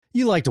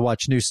You like to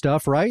watch new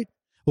stuff, right?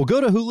 Well, go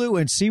to Hulu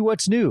and see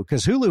what's new,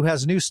 because Hulu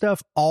has new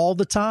stuff all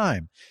the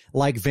time,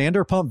 like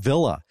Vanderpump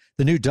Villa,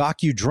 the new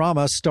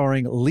docudrama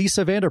starring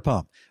Lisa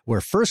Vanderpump, where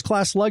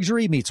first-class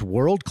luxury meets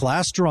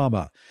world-class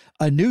drama.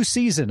 A new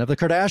season of The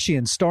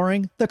Kardashians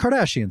starring The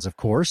Kardashians, of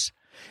course.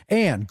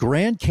 And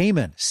Grand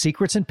Cayman,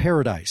 Secrets in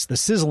Paradise, the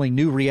sizzling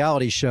new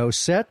reality show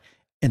set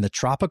in the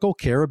tropical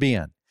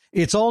Caribbean.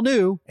 It's all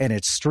new, and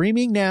it's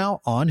streaming now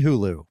on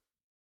Hulu.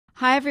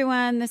 Hi,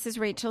 everyone. This is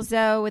Rachel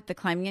Zoe with the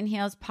Climbing in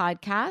Heels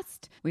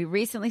podcast. We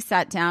recently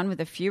sat down with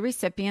a few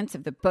recipients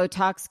of the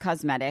Botox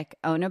Cosmetic,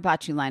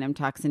 Onabotulinum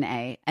Toxin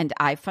A, and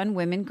iFund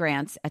Women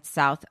grants at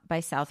South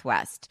by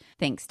Southwest,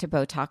 thanks to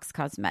Botox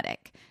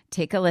Cosmetic.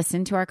 Take a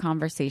listen to our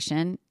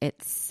conversation.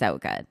 It's so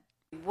good.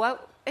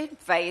 What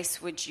advice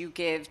would you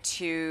give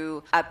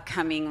to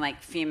upcoming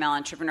female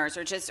entrepreneurs,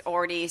 or just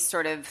already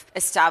sort of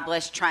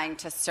established, trying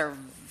to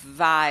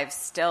survive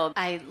still?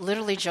 I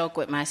literally joke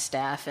with my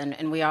staff,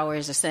 and we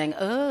always are saying,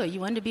 oh, you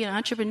want to be an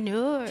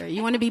entrepreneur?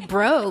 You want to be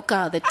broke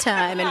all the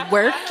time and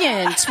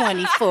working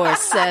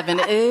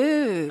 24/7?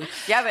 Ooh.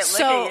 Yeah, but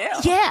look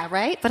at you. Yeah,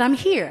 right? But I'm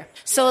here.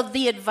 So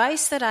the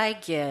advice that I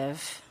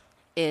give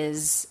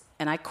is,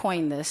 and I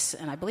coined this,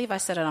 and I believe I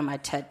said it on my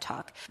TED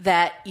Talk,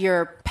 that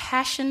your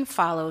passion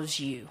follows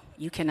you.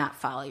 You cannot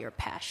follow your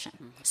passion.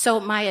 Mm-hmm.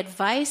 So my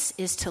advice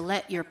is to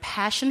let your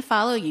passion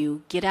follow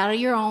you, get out of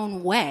your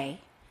own way,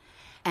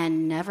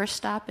 and never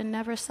stop and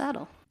never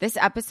settle. This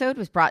episode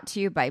was brought to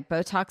you by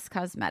Botox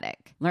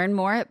Cosmetic. Learn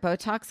more at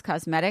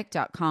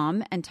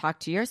BotoxCosmetic.com and talk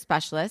to your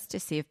specialist to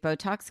see if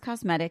Botox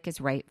Cosmetic is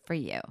right for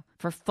you.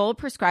 For full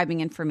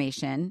prescribing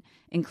information,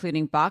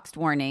 including boxed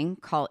warning,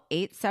 call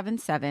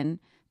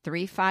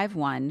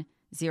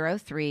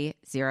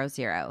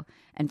 877-351-0300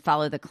 and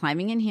follow the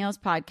Climbing in Heels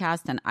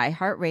podcast on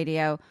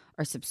iHeartRadio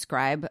or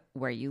subscribe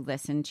where you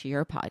listen to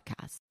your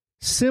podcast.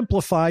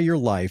 Simplify your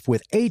life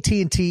with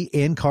AT&T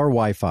in-car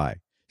Wi-Fi.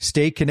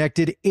 Stay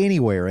connected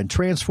anywhere and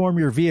transform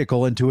your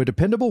vehicle into a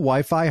dependable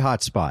Wi-Fi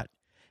hotspot.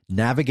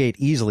 Navigate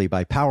easily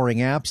by powering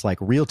apps like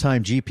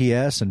real-time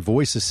GPS and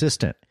voice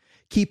assistant.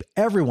 Keep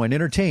everyone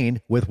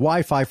entertained with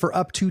Wi-Fi for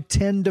up to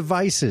 10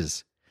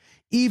 devices.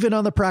 Even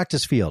on the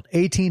practice field,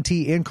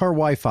 AT&T in-car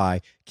Wi-Fi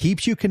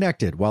keeps you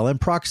connected while in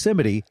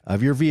proximity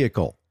of your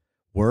vehicle.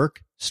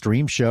 Work,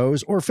 stream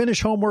shows, or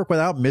finish homework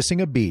without missing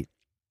a beat.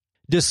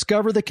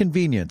 Discover the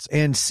convenience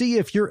and see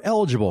if you're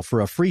eligible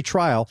for a free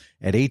trial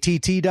at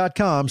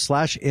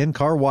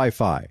att.com/in-car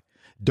Wi-Fi.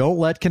 Don't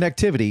let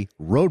connectivity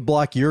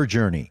roadblock your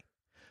journey.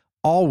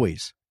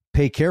 Always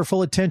pay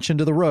careful attention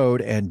to the road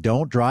and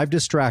don't drive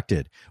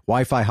distracted.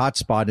 Wi-Fi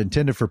hotspot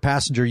intended for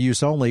passenger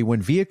use only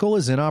when vehicle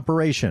is in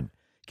operation.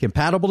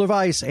 Compatible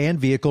device and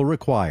vehicle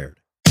required.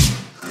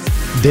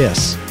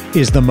 This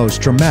is the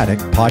most dramatic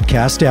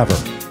podcast ever,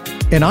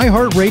 an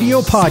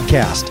iHeartRadio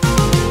podcast.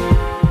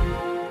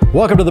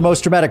 Welcome to the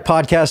most dramatic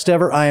podcast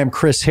ever. I am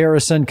Chris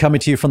Harrison,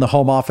 coming to you from the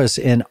home office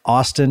in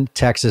Austin,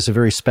 Texas. A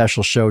very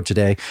special show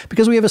today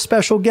because we have a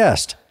special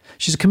guest.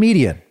 She's a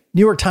comedian,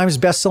 New York Times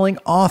bestselling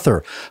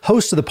author,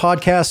 host of the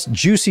podcast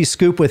Juiciest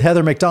Scoop with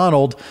Heather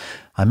McDonald.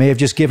 I may have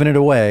just given it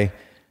away,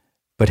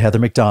 but Heather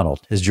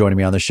McDonald is joining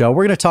me on the show.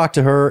 We're going to talk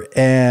to her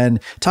and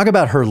talk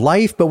about her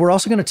life, but we're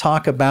also going to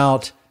talk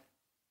about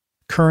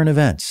current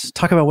events,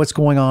 talk about what's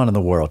going on in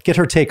the world, get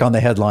her take on the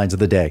headlines of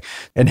the day.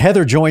 And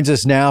Heather joins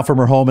us now from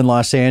her home in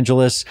Los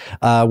Angeles,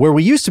 where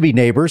we used to be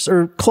neighbors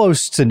or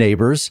close to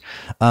neighbors.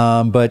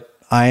 But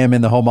I am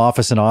in the home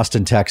office in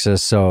Austin,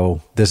 Texas.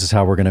 So this is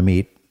how we're going to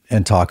meet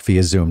and talk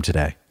via Zoom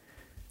today.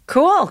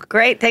 Cool.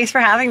 Great. Thanks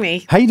for having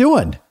me. How you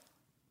doing?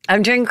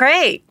 I'm doing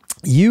great.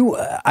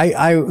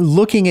 I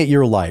looking at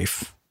your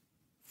life,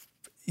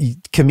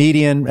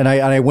 comedian, and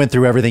I went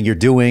through everything you're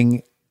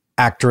doing,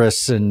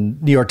 actress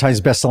and New York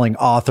Times bestselling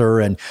author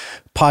and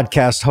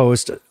podcast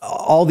host,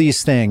 all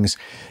these things.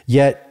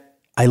 Yet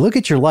I look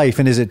at your life,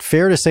 and is it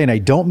fair to say, and I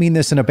don't mean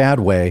this in a bad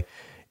way,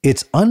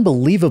 it's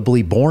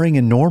unbelievably boring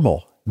and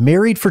normal.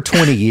 Married for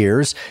 20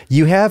 years,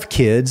 you have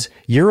kids,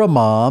 you're a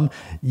mom,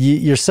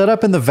 you're set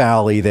up in the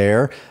valley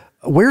there.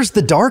 Where's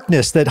the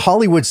darkness that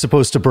Hollywood's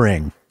supposed to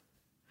bring?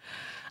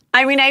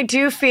 I mean, I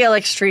do feel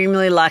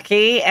extremely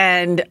lucky,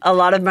 and a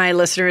lot of my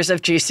listeners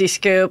of Juicy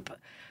Scoop,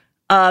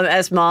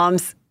 as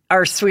moms,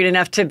 are sweet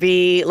enough to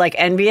be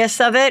envious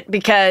of it,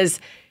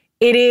 because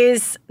it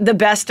is the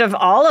best of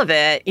all of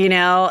it. You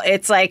know,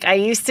 it's like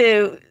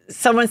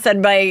someone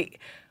said my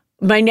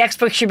next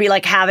book should be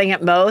like Having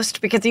It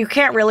Most, because you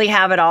can't really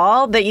have it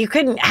all, but you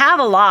couldn't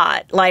have a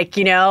lot.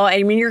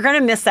 I mean, you're going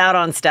to miss out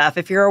on stuff.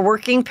 If you're a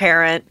working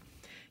parent,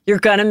 you're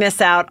going to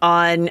miss out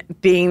on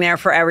being there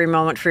for every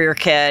moment for your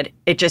kid.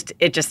 It just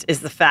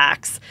is the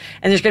facts.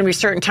 And there's going to be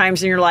certain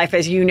times in your life,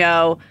 as you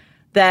know,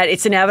 that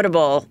it's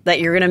inevitable that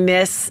you're going to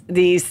miss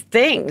these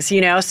things,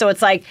 So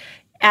it's like,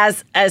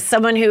 as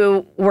someone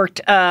who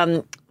worked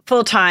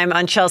full-time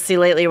on Chelsea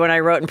Lately, when I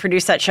wrote and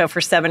produced that show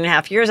for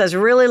 7.5 years, I was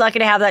really lucky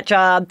to have that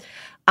job.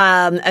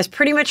 I was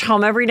pretty much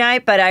home every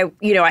night, but I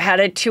had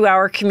a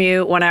 2-hour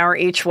commute, 1 hour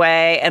each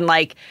way. And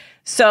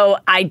so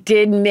I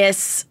did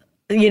miss,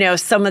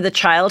 some of the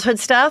childhood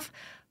stuff,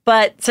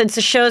 But since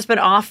the show's been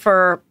off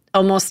for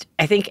almost,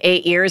 I think,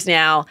 8 years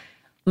now,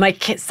 my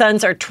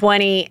sons are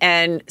 20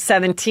 and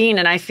 17,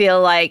 and I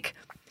feel like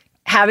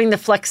having the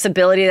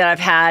flexibility that I've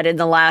had in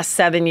the last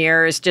 7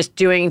 years, just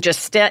doing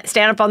stand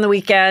up on the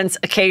weekends,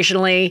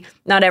 occasionally,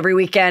 not every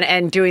weekend,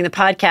 and doing the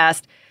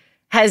podcast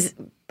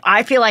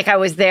I feel like I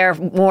was there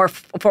more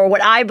for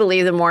what I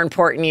believe the more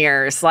important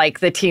years, like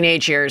the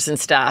teenage years and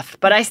stuff.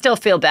 But I still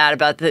feel bad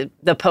about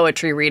the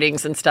poetry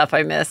readings and stuff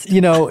I missed.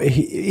 You know,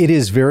 it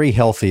is very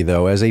healthy,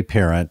 though, as a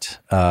parent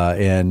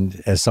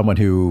and as someone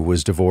who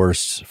was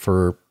divorced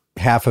for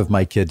half of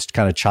my kids'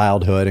 kind of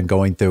childhood and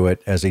going through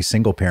it as a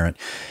single parent.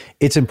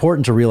 It's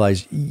important to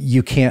realize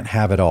you can't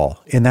have it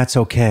all, and that's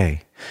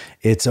okay.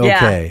 It's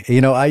okay. Yeah. You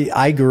know,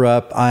 I grew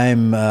up, I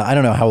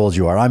don't know how old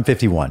you are. I'm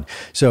 51.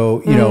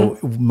 So, you know,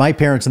 my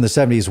parents in the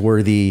 70s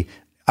were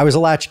I was a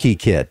latchkey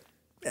kid.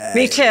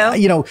 Me too.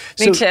 You know,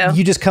 so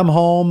you just come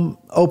home,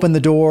 open the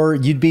door,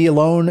 you'd be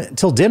alone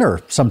till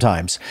dinner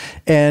sometimes.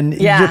 And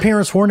your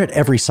parents weren't at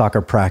every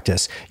soccer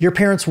practice. Your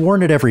parents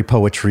weren't at every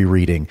poetry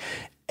reading.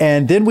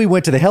 And then we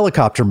went to the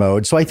helicopter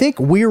mode. So I think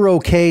we're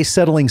okay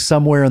settling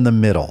somewhere in the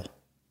middle.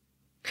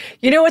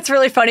 You know what's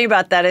really funny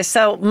about that is,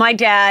 so my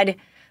dad,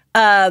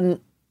 so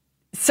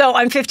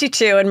I'm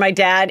 52 and my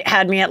dad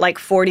had me at like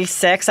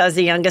 46. I was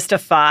the youngest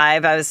of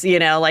 5. I was, you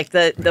know, like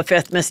the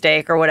fifth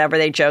mistake or whatever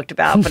they joked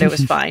about, but it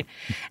was fine.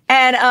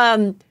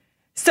 And,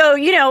 so,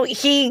 you know,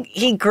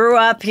 he grew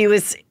up, he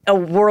was a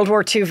World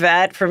War II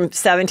vet from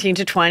 17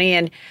 to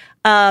 20.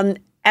 And,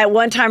 at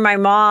one time my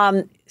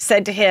mom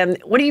said to him,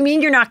 "What do you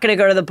mean you're not going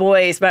to go to the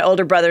boys? My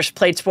older brothers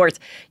played sports.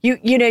 You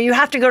know, you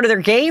have to go to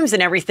their games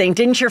and everything.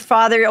 Didn't your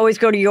father always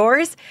go to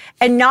yours?"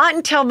 And not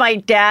until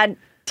my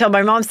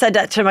mom said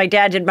that to my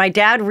dad, did my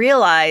dad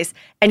realize,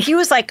 and he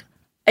was like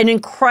an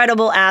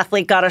incredible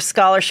athlete, got a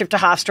scholarship to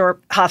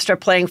Hofstra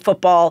playing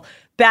football,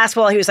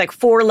 basketball. He was like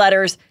 4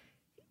 letters.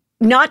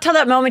 Not till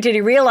that moment did he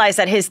realize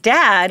that his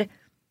dad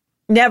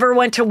never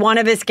went to one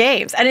of his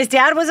games. And his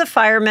dad was a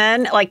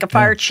fireman, like a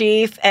fire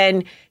chief,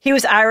 and he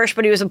was Irish,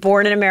 but he was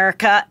born in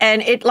America.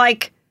 And it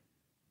like,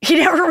 he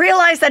never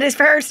realized that his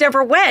parents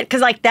never went,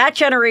 because like that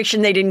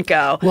generation, they didn't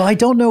go. Well, I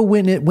don't know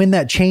when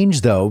that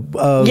changed though.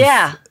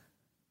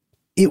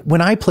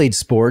 When I played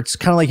sports,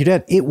 kind of like your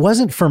dad, it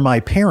wasn't for my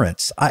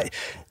parents.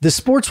 The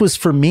sports was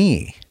for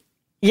me.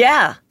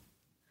 Yeah,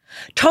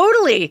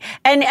 totally.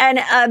 And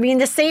I mean,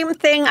 the same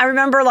thing, I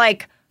remember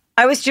like,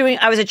 I was a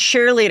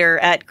cheerleader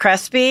at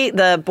Crespi,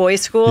 the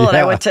boys' school, and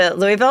I went to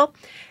Louisville.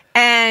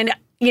 And,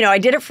 you know, I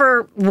did it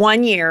for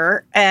 1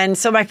 year. And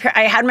so I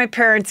had my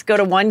parents go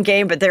to one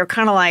game, but they were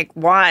kind of like,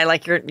 why?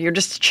 Like, you're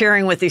just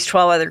cheering with these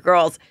 12 other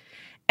girls.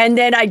 And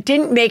then I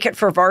didn't make it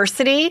for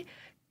varsity.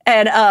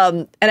 And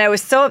I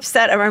was so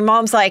upset. And my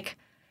mom's like,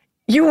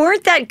 "You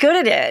weren't that good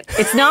at it.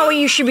 It's not what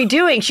you should be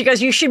doing." She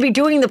goes, "You should be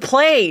doing the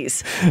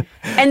plays."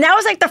 And that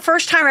was like the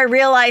first time I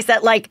realized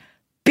that like,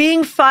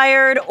 being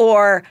fired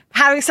or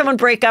having someone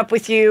break up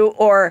with you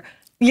or,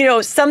 you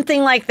know,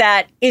 something like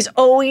that is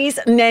always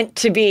meant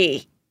to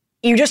be.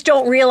 You just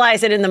don't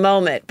realize it in the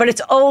moment, but it's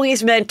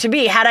always meant to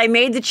be. Had I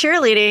made the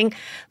cheerleading,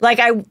 like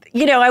I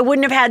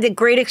wouldn't have had the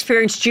great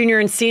experience junior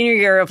and senior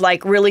year of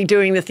like really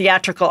doing the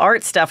theatrical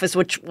art stuff is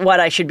what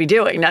I should be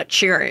doing, not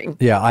cheering.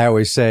 Yeah, I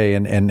always say,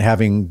 and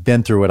having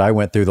been through what I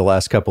went through the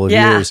last couple of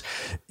years,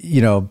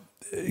 you know,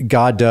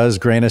 God does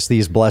grant us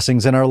these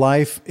blessings in our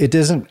life. It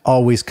doesn't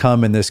always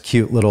come in this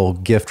cute little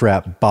gift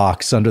wrap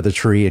box under the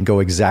tree and go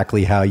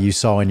exactly how you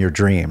saw in your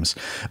dreams.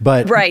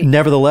 But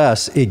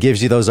nevertheless, it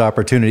gives you those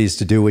opportunities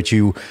to do what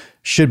you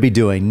should be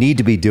doing, need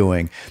to be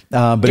doing.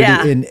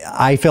 And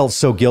I felt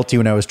so guilty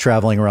when I was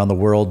traveling around the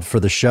world for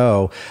the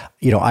show.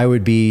 You know, I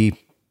would be,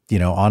 you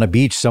know, on a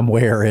beach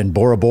somewhere in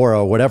Bora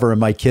Bora, whatever, and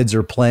my kids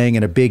are playing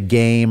in a big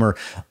game, or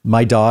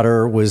my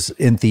daughter was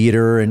in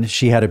theater and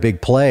she had a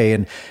big play,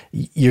 and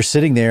you're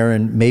sitting there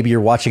and maybe you're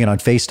watching it on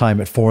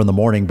FaceTime at 4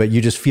 a.m, but you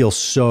just feel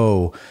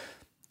so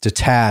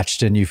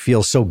detached and you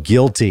feel so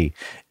guilty.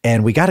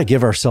 And we got to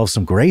give ourselves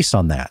some grace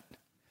on that.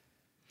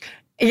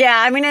 Yeah.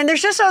 I mean, and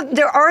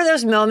there are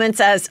those moments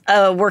as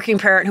a working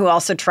parent who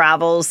also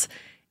travels.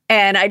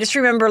 And I just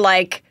remember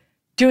like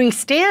doing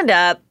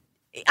stand-up,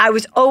 I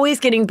was always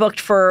getting booked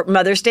for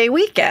Mother's Day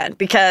weekend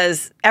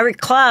because every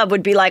club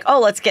would be like, "Oh,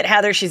 let's get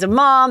Heather. She's a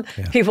mom."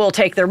 Yeah. People will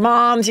take their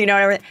moms, you know,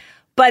 and everything.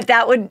 But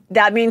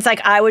that means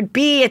like I would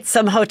be at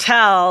some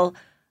hotel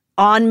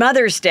on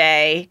Mother's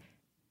Day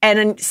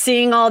and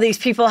seeing all these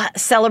people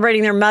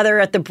celebrating their mother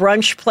at the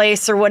brunch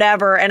place or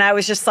whatever. And I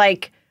was just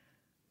like,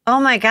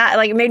 oh my God,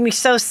 like it made me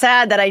so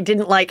sad that I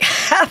didn't like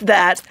have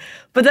that.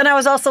 But then I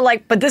was also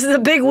like, but this is a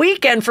big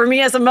weekend for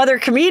me as a mother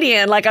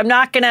comedian. Like I'm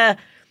not going to.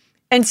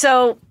 And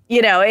so,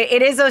 you know,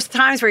 it is those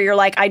times where you're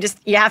like,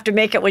 you have to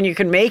make it when you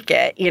can make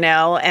it, you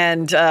know,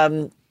 and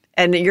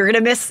you're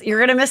going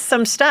to miss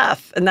some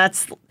stuff. And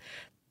that's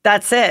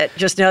it.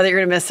 Just know that you're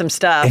going to miss some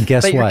stuff. And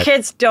guess what? But your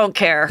kids don't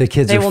care. The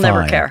kids they will fine.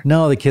 Never care.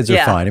 No, the kids are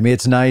fine. I mean,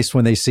 it's nice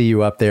when they see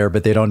you up there,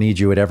 but they don't need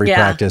you at every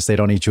practice. They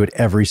don't need you at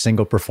every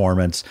single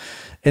performance.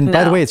 And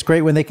by the way, it's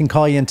great when they can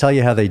call you and tell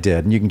you how they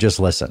did and you can just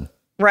listen.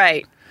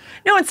 Right.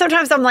 No, and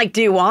sometimes I'm like,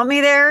 do you want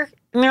me there?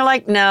 And they're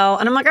like, no.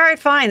 And I'm like, all right,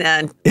 fine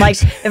then.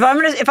 Like, if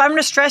I'm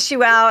gonna stress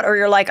you out, or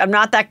you're like, I'm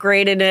not that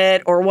great in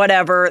it, or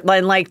whatever,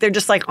 then like they're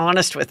just like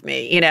honest with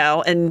me, you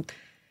know. And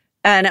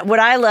what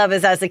I love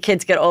is as the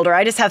kids get older,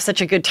 I just have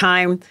such a good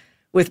time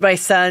with my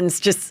sons,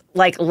 just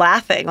like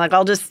laughing. Like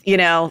I'll just, you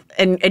know,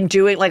 and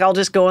doing like I'll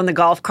just go in the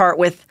golf cart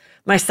with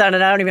my son,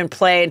 and I don't even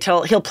play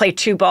until he'll play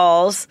 2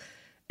 balls.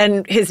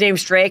 And his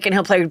name's Drake, and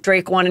he'll play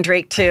Drake 1 and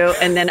Drake 2.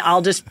 And then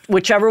I'll just,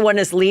 whichever one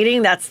is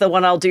leading, that's the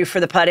one I'll do for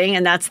the putting.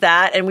 And that's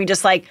that. And we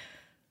just like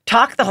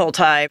talk the whole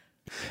time.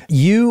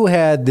 You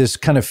had this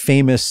kind of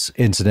famous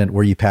incident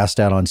where you passed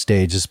out on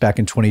stage. This back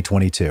in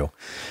 2022.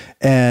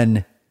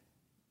 And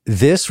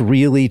this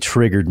really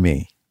triggered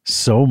me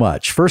so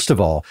much. First of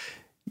all,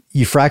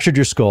 you fractured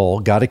your skull,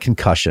 got a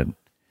concussion.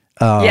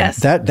 Yes.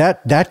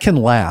 That can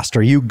last.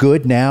 Are you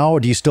good now? Or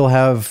do you still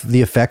have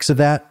the effects of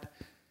that?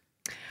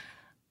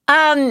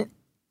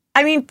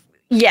 I mean,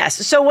 yes.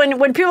 So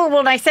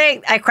when I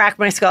say I cracked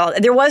my skull,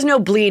 there was no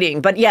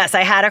bleeding, but yes,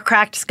 I had a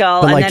cracked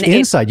skull. But and like then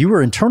inside, you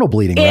were internal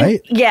bleeding,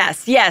 right?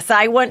 Yes.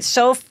 I went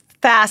so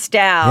fast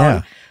down.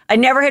 Yeah. I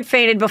never had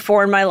fainted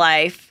before in my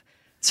life.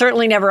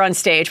 Certainly never on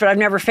stage, but I've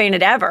never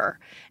fainted ever.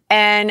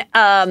 And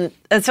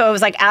so I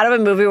was like out of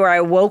a movie where I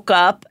woke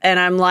up and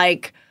I'm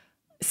like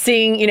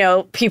seeing, you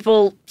know,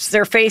 people,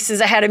 their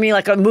faces ahead of me,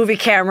 like a movie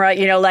camera,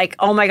 you know, like,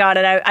 oh my God.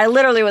 And I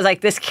literally was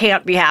like, this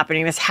can't be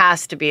happening. This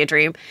has to be a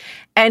dream.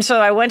 And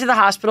so I went to the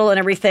hospital and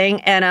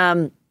everything.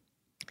 And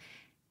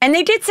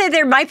they did say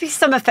there might be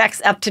some effects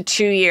up to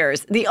 2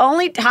 years. The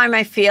only time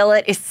I feel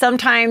it is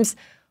sometimes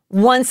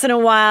once in a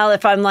while,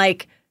 if I'm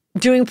like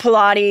doing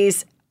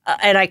Pilates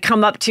and I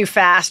come up too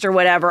fast or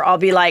whatever, I'll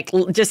be like,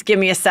 just give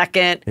me a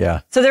second. Yeah.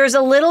 So there's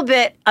a little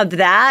bit of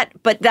that,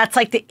 but that's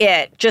like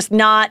just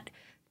not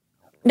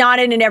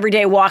in an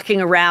everyday walking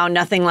around,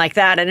 nothing like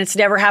that. And it's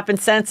never happened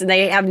since. And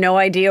they have no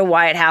idea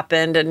why it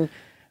happened. And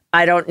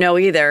I don't know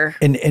either.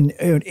 And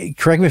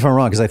correct me if I'm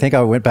wrong, because I think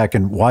I went back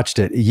and watched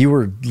it. You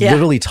were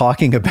literally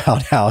talking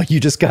about how you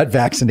just got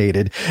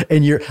vaccinated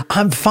and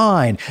I'm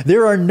fine.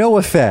 There are no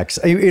effects.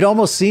 It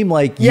almost seemed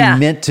like you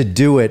meant to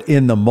do it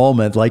in the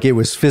moment, like it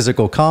was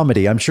physical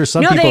comedy. I'm sure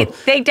some people...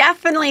 they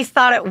definitely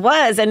thought it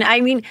was. And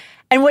I mean...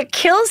 And what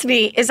kills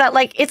me is that,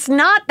 like, it's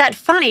not that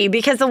funny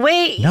because the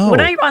way,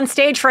 when I'm on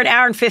stage for 1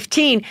 hour and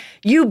 15,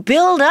 you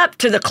build up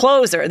to the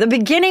closer. The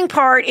beginning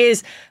part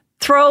is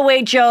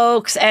throwaway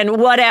jokes and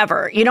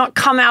whatever. You don't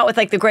come out with,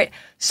 like, the great.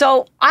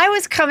 So I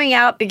was coming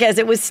out because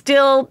it was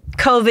still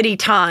COVID-y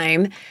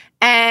time.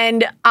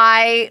 And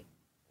I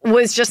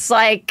was just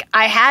like,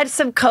 I had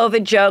some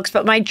COVID jokes,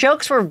 but my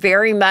jokes were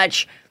very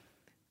much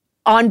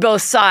on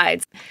both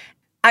sides.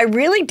 I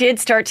really did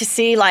start to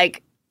see,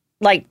 like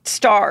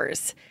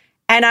stars.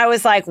 And I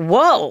was like,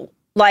 whoa,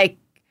 like,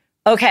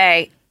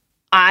 okay,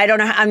 I don't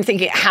know. I'm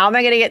thinking, how am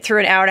I going to get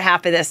through 1.5 hours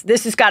of this?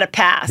 This has got to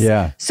pass.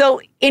 Yeah.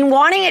 So in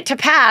wanting it to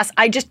pass,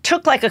 I just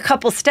took like a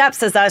couple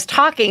steps as I was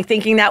talking,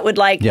 thinking that would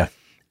I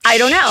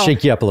don't know.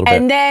 Shake you up a little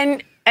bit.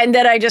 And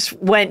then I just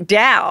went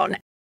down.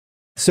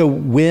 So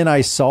when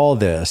I saw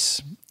this,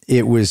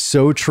 it was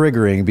so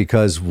triggering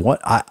because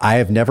I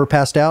have never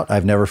passed out.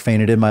 I've never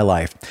fainted in my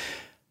life.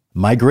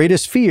 My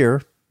greatest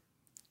fear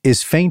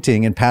is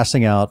fainting and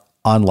passing out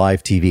on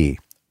live TV,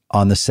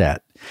 on the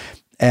set.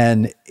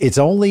 And it's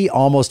only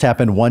almost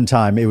happened one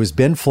time. It was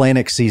Ben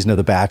Flajnik's season of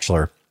The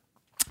Bachelor.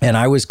 And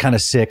I was kind of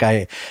sick.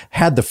 I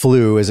had the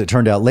flu, as it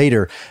turned out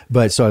later.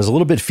 But so I was a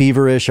little bit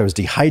feverish. I was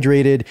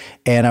dehydrated.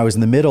 And I was in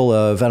the middle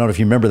of, I don't know if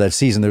you remember that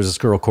season, there was this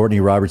girl, Courtney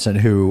Robertson,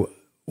 who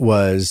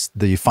was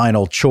the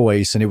final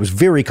choice, and it was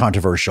very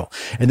controversial.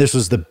 And this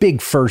was the big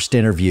first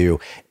interview.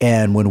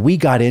 And when we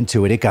got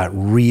into it, it got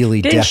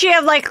really... She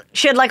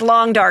had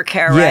long dark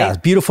hair, right? Yeah,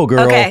 beautiful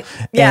girl. Okay.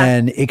 Yeah.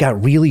 And it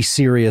got really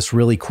serious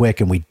really quick,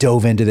 and we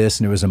dove into this,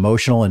 and it was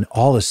emotional. And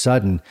all of a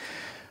sudden,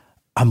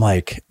 I'm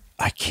like,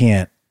 I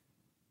can't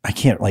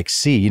like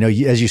see, you know,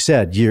 as you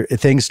said,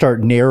 things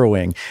start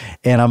narrowing,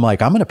 and I'm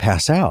like, I'm going to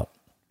pass out.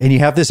 And you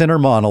have this inner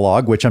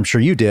monologue, which I'm sure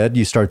you did.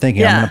 You start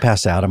thinking, I'm going to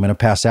pass out. I'm going to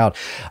pass out.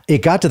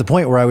 It got to the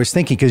point where I was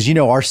thinking, because, you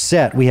know, our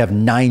set, we have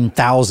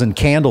 9,000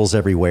 candles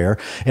everywhere.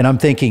 And I'm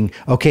thinking,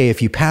 okay,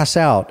 if you pass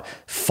out,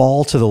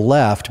 fall to the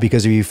left,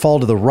 because if you fall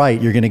to the right,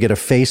 you're going to get a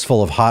face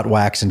full of hot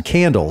wax and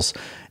candles.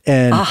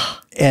 And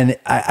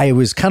I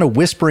was kind of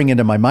whispering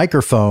into my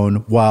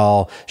microphone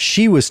while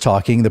she was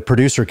talking. The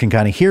producer can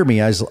kind of hear me.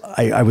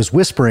 I was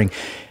whispering,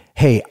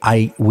 hey,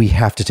 we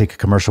have to take a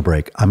commercial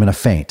break. I'm going to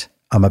faint.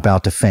 I'm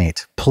about to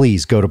faint.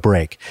 Please go to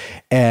break.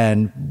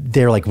 And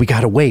they're like, we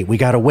got to wait.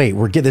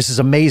 This is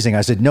amazing.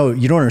 I said, no,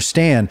 you don't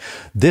understand.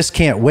 This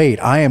can't wait.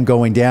 I am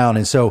going down.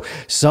 And so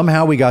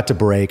somehow we got to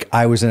break.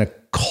 I was in a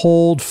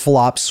cold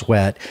flop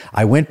sweat.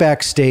 I went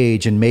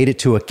backstage and made it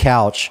to a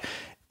couch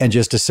and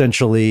just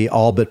essentially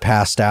all but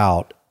passed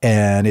out.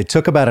 And it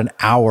took about 1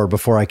 hour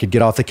before I could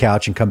get off the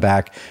couch and come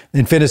back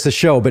and finish the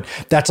show. But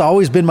that's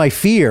always been my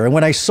fear. And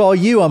when I saw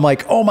you, I'm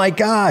like, oh my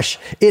gosh,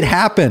 it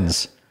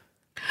happens.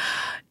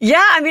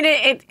 Yeah, I mean,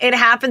 it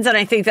happens, and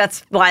I think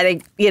that's why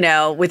they, you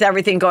know, with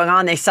everything going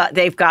on,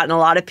 they've gotten a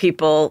lot of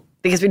people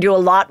because we do a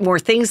lot more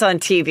things on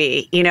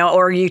TV,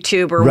 or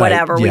YouTube or Right.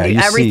 whatever. Yeah, We do you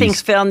everything's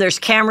see- filmed. There's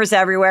cameras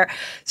everywhere.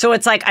 So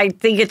it's like, I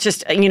think it's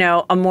just,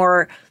 a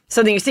more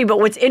something you see. But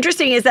what's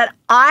interesting is that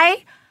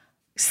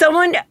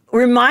someone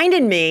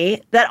reminded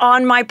me that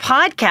on my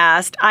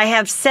podcast, I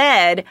have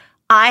said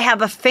I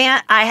have a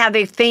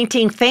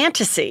fainting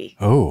fantasy.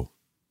 Oh,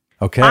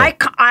 okay.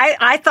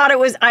 I thought it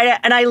was,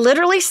 and I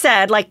literally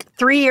said like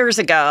 3 years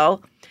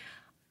ago,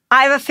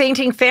 I have a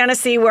fainting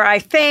fantasy where I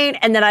faint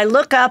and then I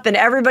look up and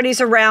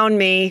everybody's around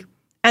me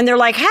and they're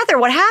like, Heather,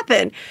 what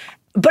happened?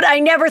 But I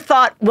never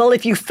thought, well,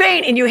 if you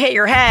faint and you hit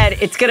your head,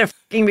 it's going to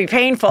be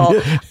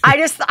painful.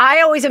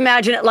 I always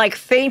imagine it like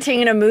fainting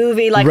in a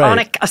movie, like Right.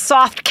 on a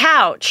soft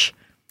couch.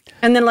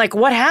 And then like,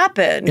 what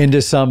happened?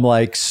 Into some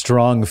like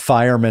strong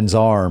fireman's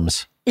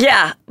arms.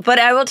 Yeah, but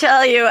I will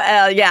tell you,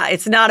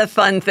 it's not a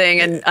fun thing.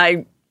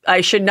 And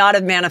I should not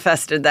have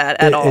manifested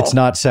that at all. It's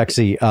not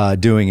sexy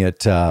doing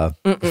it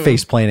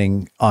face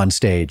planting on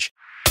stage.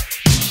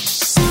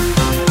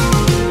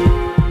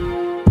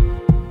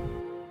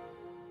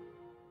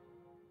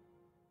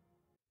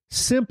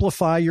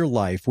 Simplify your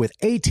life with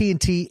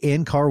AT&T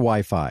in-car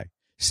Wi-Fi.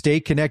 Stay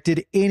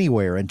connected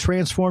anywhere and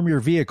transform your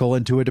vehicle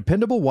into a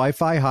dependable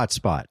Wi-Fi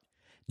hotspot.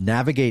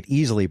 Navigate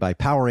easily by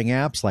powering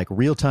apps like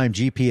real-time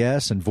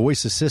GPS and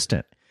voice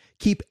assistant.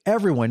 Keep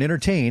everyone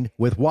entertained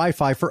with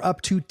Wi-Fi for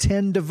up to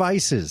 10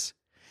 devices.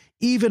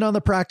 Even on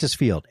the practice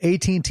field,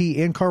 AT&T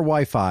in-car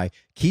Wi-Fi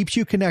keeps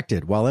you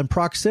connected while in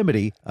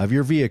proximity of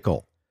your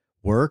vehicle.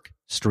 Work,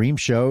 stream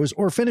shows,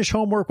 or finish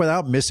homework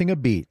without missing a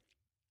beat.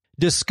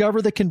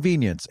 Discover the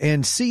convenience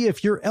and see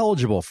if you're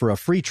eligible for a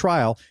free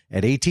trial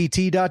at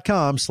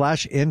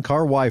att.com/in-car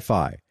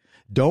Wi-Fi.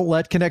 Don't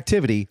let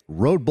connectivity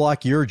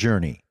roadblock your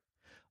journey.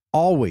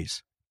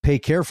 Always pay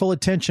careful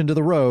attention to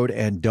the road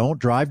and don't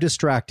drive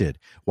distracted.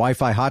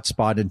 Wi-Fi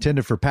hotspot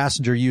intended for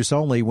passenger use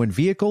only when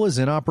vehicle is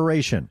in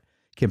operation.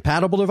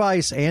 Compatible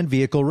device and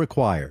vehicle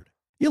required.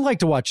 You like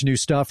to watch new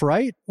stuff,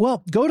 right?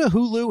 Well, go to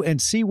Hulu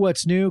and see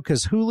what's new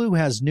because Hulu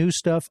has new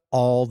stuff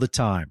all the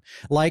time.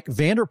 Like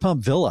Vanderpump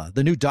Villa,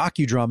 the new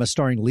docudrama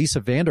starring Lisa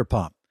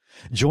Vanderpump.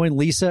 Join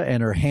Lisa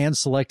and her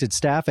hand-selected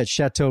staff at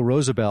Chateau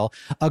Rosabelle,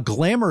 a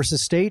glamorous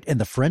estate in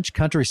the French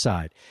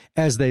countryside,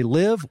 as they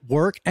live,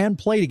 work, and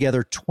play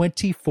together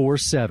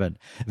 24/7.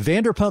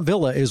 Vanderpump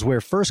Villa is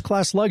where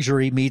first-class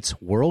luxury meets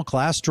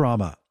world-class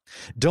drama.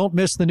 Don't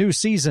miss the new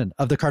season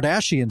of The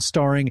Kardashians,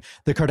 starring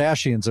The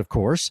Kardashians, of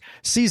course.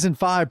 Season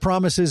 5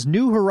 promises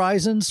new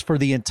horizons for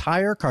the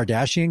entire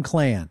Kardashian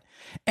clan.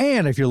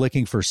 And if you're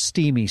looking for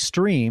steamy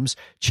streams,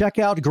 check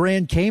out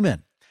Grand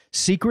Cayman.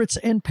 Secrets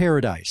in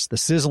Paradise, the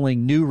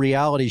sizzling new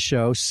reality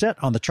show set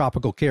on the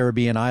tropical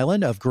Caribbean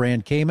island of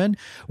Grand Cayman,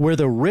 where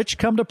the rich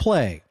come to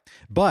play.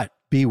 But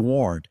be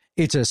warned,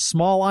 it's a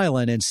small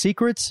island and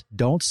secrets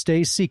don't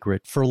stay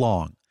secret for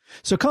long.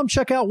 So come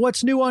check out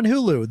what's new on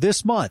Hulu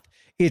this month.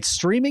 It's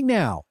streaming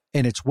now,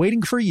 and it's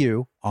waiting for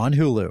you on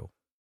Hulu.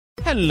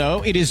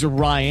 Hello, it is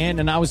Ryan,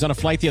 and I was on a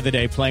flight the other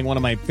day playing one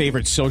of my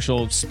favorite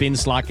social spin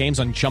slot games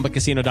on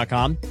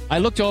ChumbaCasino.com. I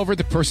looked over at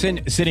the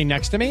person sitting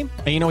next to me,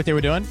 and you know what they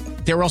were doing?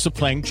 They were also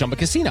playing Chumba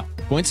Casino.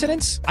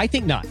 Coincidence? I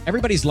think not.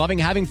 Everybody's loving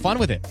having fun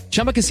with it.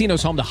 Chumba Casino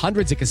is home to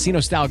hundreds of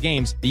casino-style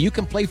games that you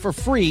can play for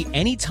free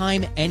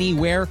anytime,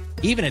 anywhere,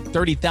 even at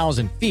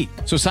 30,000 feet.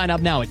 So sign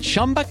up now at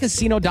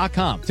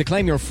ChumbaCasino.com to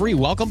claim your free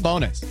welcome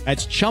bonus.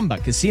 That's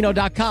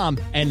ChumbaCasino.com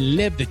and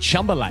live the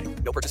Chumba life.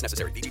 No purchase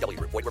necessary. VGW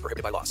Group. Void where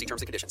prohibited by law. See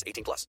terms and conditions.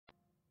 18+.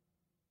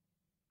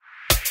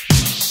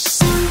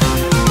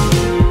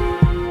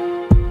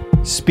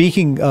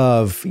 Speaking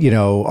of,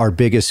 our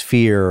biggest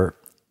fear,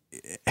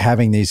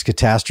 having these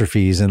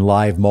catastrophes and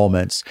live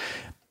moments,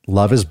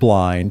 Love is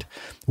Blind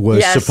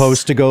was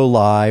supposed to go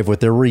live with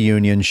their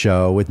reunion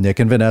show with Nick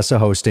and Vanessa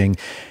hosting.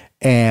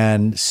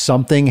 And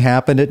something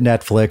happened at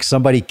Netflix.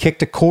 Somebody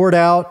kicked a cord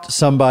out.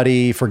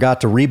 Somebody forgot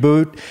to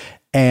reboot.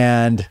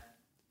 And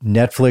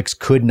Netflix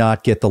could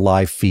not get the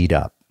live feed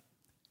up.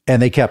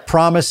 And they kept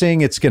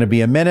promising it's going to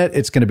be a minute.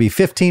 It's going to be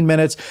 15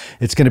 minutes.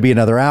 It's going to be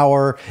another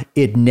hour.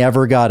 It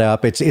never got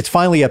up. It's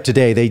finally up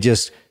today. They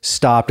just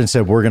stopped and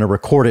said, we're going to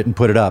record it and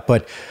put it up.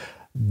 But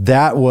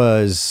that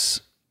was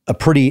a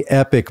pretty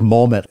epic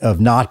moment of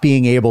not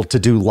being able to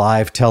do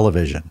live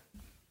television.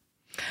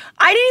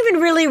 I didn't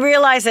even really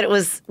realize that it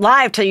was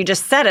live till you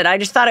just said it. I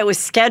just thought it was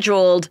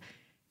scheduled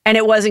and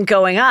it wasn't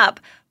going up.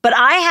 But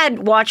I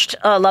had watched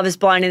Love is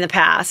Blind in the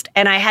past,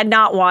 and I had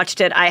not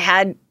watched it. I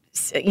had,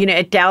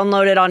 it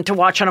downloaded on to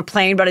watch on a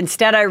plane, but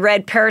instead I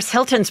read Paris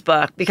Hilton's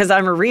book because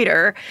I'm a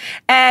reader.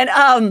 And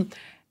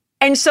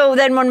so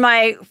then when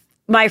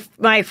my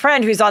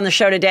friend who's on the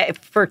show today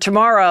for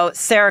tomorrow,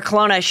 Sarah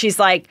Colonna, she's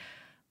like,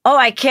 oh,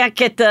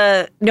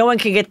 no one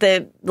can get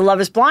the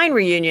Love is Blind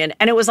reunion.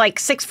 And it was like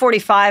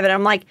 6:45. And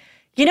I'm like,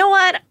 you know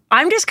what?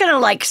 I'm just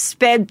going to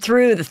sped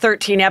through the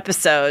 13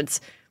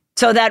 episodes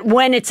so that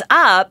when it's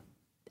up,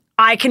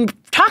 I can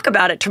talk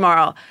about it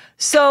tomorrow.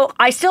 So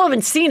I still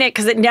haven't seen it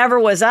because it never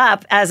was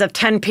up as of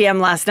 10 p.m.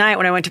 last night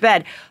when I went to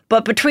bed.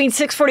 But between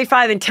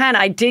 6:45 and 10,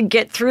 I did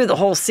get through the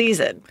whole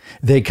season.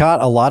 They caught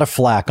a lot of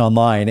flack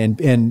online,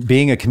 and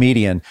being a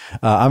comedian,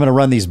 I'm going to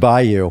run these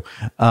by you.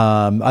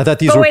 I thought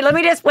these But were...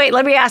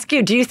 let me ask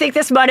you, do you think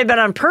this might have been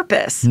on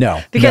purpose?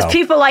 No. Because no.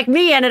 people like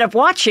me ended up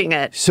watching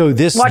it. So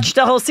this... Watched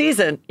the whole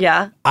season,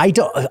 yeah. I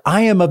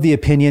am of the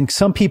opinion,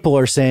 some people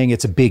are saying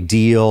it's a big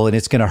deal and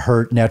it's going to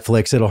hurt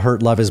Netflix. It'll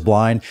hurt Love is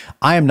Blind.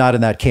 I am not in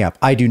that camp.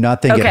 I do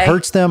not think it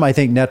hurts them. I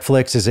think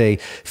Netflix is a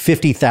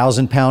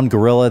 50,000 pound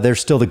gorilla. They're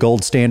still the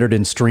gold standard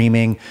in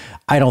streaming.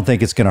 I don't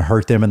think it's going to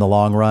hurt them in the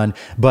long run.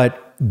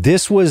 But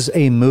this was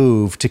a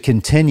move to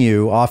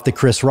continue off the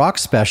Chris Rock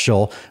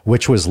special,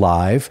 which was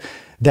live.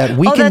 That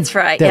we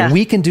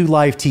we can do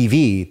live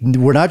TV.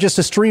 We're not just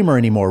a streamer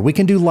anymore. We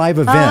can do live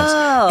events.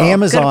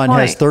 Amazon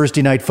has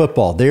Thursday Night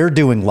Football. They're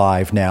doing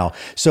live now.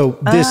 So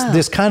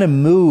this kind of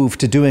move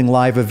to doing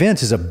live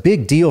events is a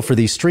big deal for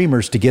these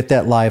streamers to get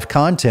that live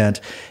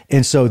content.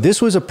 And so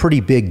this was a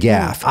pretty big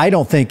gaffe. I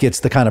don't think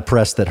it's the kind of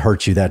press that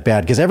hurts you that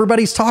bad because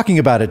everybody's talking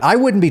about it. I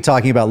wouldn't be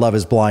talking about Love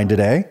is Blind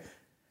today.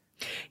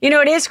 You know,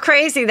 it is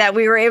crazy that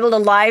we were able to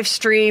live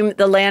stream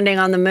the landing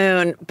on the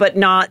moon, but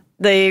not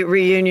the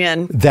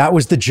reunion. That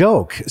was the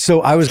joke.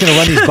 So I was going to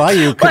run these by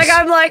you.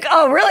 I'm like,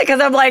 oh, really? Because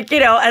I'm like,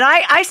 and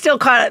I still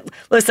kind of,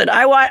 listen,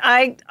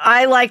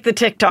 I like the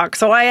TikTok.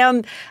 So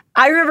I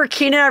remember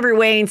Keenan Ivory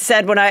Wayne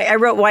said when I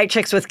wrote White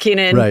Chicks with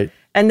Keenan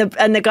and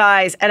the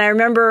guys, and I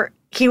remember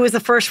he was the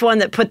first one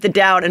that put the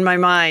doubt in my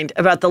mind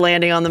about the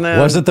landing on the moon.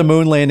 Wasn't the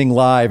moon landing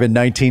live in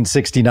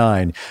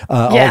 1969?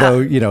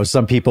 Although,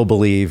 some people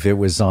believe it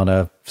was on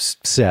a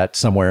set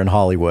somewhere in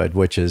Hollywood,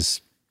 which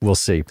is, we'll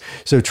see.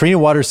 So Trina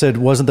Waters said,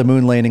 wasn't the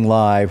moon landing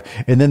live?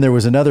 And then there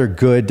was another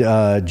good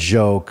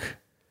joke.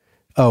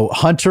 Oh,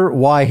 Hunter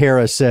Y.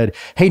 Harris said,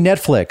 hey,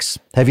 Netflix,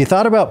 have you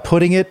thought about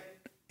putting it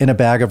in a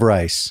bag of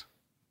rice?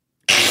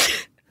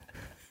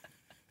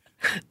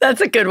 That's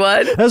a good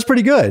one. That's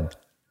pretty good.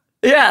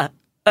 Yeah.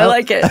 I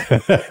like it.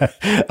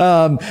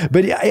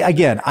 But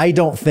again, I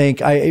don't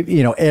think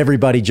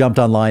everybody jumped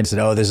online and said,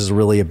 oh, this is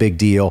really a big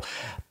deal.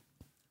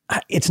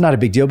 It's not a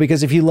big deal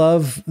because if you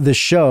love the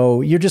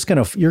show, you're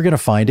going to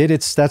find it.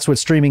 That's what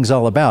streaming's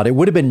all about. It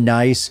would have been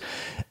nice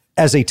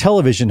as a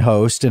television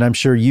host, and I'm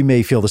sure you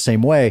may feel the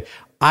same way.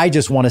 I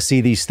just want to see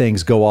these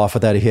things go off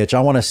without a hitch.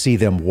 I want to see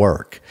them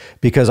work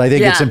because I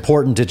think it's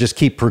important to just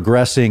keep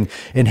progressing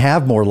and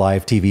have more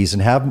live TVs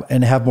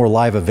and have more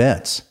live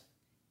events.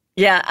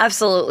 Yeah,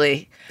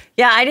 absolutely.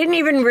 Yeah, I didn't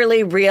even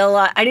really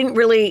realize, I didn't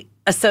really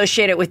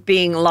associate it with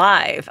being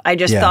live. I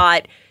just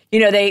thought,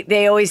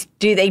 they always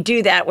do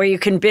that where you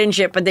can binge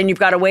it, but then you've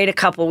got to wait a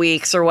couple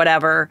weeks or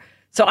whatever.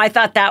 So I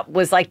thought that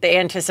was like the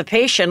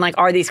anticipation, like,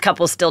 are these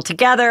couples still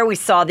together? We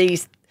saw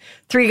these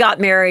three got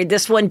married.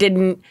 This one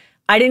didn't.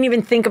 I didn't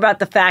even think about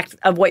the fact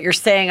of what you're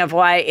saying of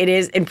why it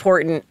is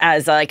important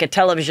as like a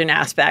television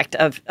aspect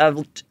of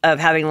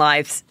having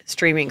live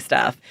streaming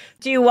stuff.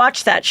 Do you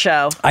watch that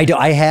show? I do.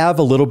 I have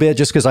a little bit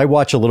just because I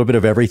watch a little bit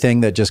of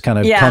everything that just kind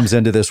of comes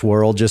into this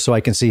world just so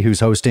I can see who's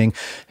hosting,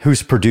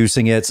 who's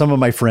producing it. Some of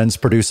my friends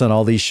produce on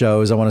all these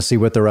shows. I want to see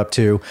what they're up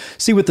to,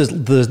 see what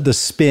the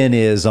spin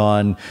is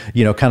on,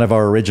 kind of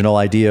our original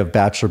idea of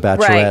Bachelor,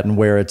 Bachelorette and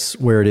where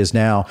it is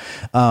now.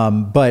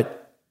 But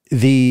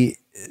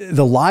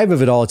the live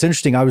of it all, it's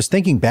interesting. I was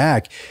thinking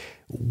back,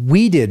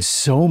 we did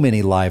so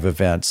many live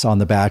events on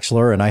The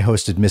Bachelor, and I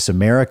hosted Miss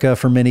America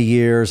for many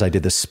years. I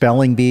did the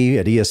Spelling Bee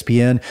at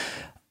ESPN.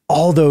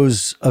 All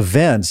those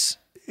events,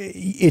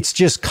 it's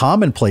just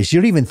commonplace.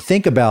 You don't even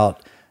think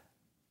about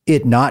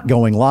it not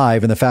going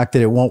live and the fact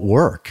that it won't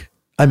work.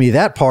 I mean,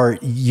 that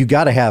part you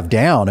got to have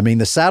down. I mean,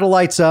 the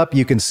satellite's up.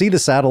 You can see the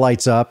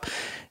satellites up.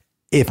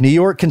 If New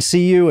York can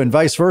see you and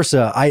vice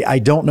versa, I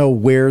don't know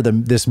where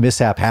this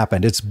mishap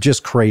happened. It's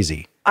just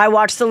crazy. I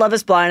watched The Love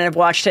is Blind, and I've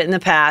watched it in the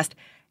past.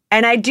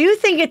 And I do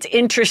think it's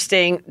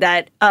interesting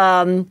that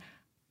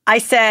I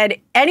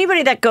said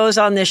anybody that goes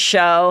on this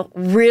show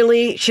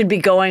really should be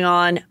going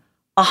on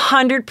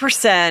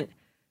 100%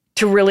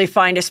 to really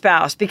find a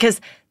spouse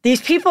because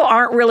these people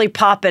aren't really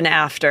popping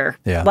after.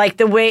 Yeah. Like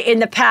the way in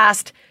the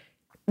past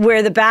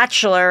where The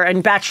Bachelor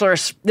and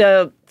Bachelors,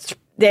 the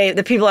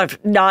people are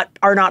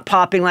not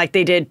popping like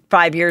they did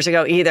 5 years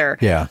ago either.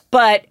 Yeah.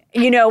 But,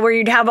 where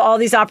you'd have all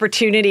these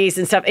opportunities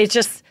and stuff, it's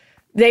just,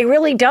 they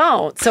really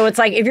don't. So it's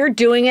like, if you're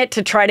doing it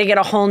to try to get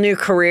a whole new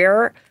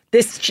career,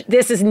 this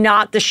is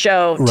not the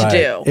show to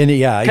do. And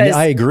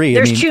I agree.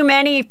 There's too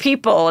many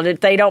people and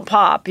they don't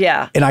pop.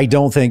 Yeah. And I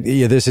don't think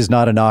this is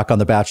not a knock on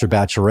The Bachelor,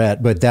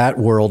 Bachelorette, but that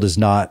world is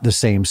not the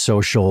same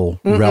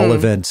social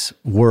relevant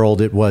world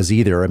it was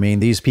either. I mean,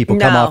 these people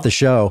come off the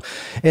show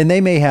and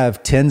they may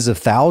have tens of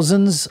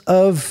thousands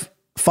of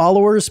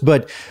followers,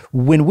 but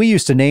when we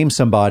used to name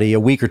somebody, a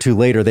week or two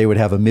later, they would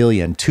have 1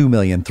 million, 2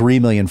 million, 3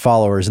 million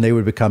followers, and they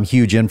would become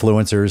huge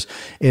influencers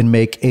and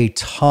make a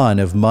ton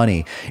of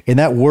money. And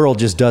that world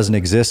just doesn't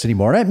exist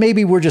anymore. And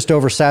maybe we're just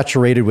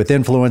oversaturated with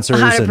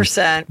influencers. 100%.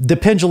 And the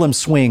pendulum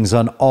swings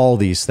on all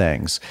these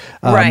things.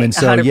 Right. And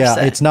so, 100%. yeah,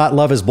 it's not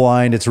Love is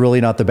Blind. It's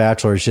really not The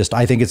Bachelor. It's just,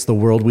 I think it's the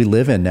world we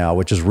live in now,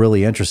 which is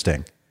really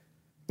interesting.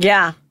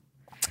 Yeah.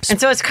 And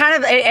so it's kind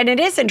of, and it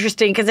is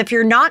interesting because if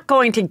you're not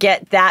going to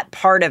get that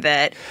part of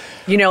it,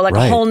 like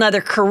a whole nother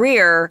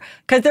career,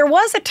 because there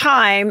was a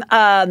time,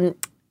 I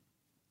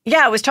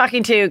was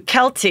talking to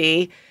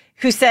Kelty,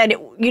 who said,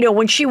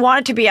 when she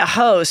wanted to be a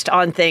host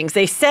on things,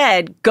 they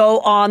said, go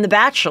on The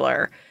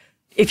Bachelor.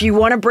 If you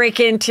want to break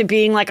into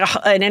being like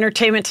an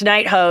Entertainment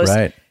Tonight host,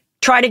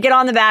 try to get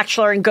on The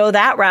Bachelor and go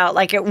that route.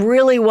 Like it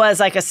really was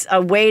like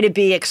a way to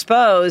be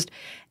exposed.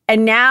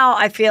 And now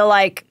I feel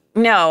like,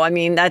 no, I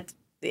mean,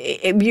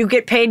 you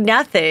get paid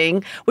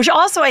nothing, which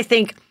also I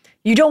think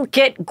you don't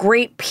get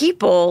great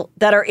people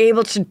that are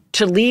able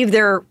to leave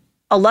their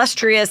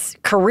illustrious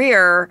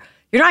career.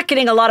 You're not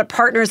getting a lot of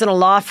partners in a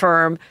law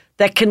firm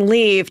that can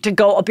leave to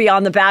go be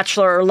on The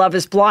Bachelor or Love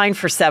is Blind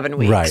for 7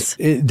 weeks. Right.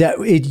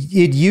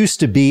 It used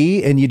to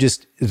be, and you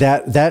just,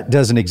 that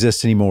doesn't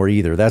exist anymore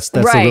either. That's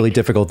the really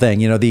difficult thing.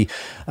 The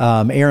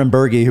Aaron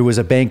Berge, who was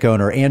a bank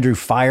owner, Andrew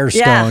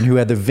Firestone, who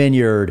had the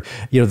vineyard,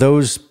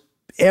 those,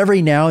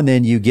 every now and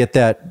then you get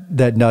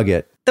that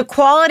nugget. The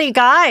quality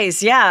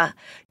guys, yeah.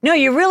 No,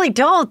 you really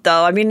don't,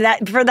 though. I mean,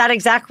 that for that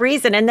exact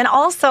reason. And then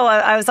also,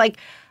 I was like,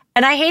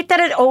 and I hate that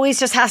it always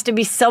just has to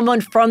be someone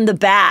from the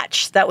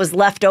batch that was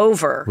left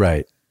over.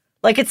 Right.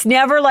 Like, it's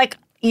never like,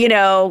 It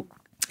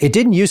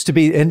didn't used to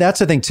be, and that's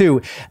the thing,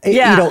 too.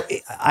 Yeah.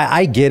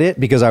 I get it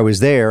because I was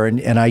there,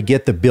 and I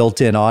get the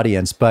built-in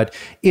audience, but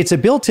it's a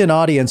built-in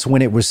audience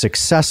when it was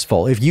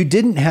successful. If you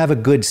didn't have a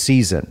good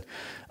season,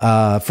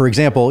 for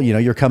example,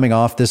 you're coming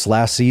off this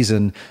last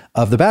season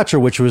of The Bachelor,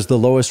 which was the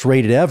lowest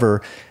rated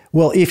ever.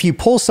 Well, if you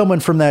pull someone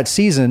from that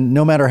season,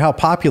 no matter how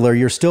popular,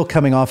 you're still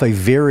coming off a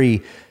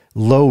very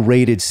low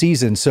rated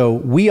season. So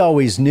we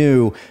always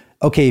knew,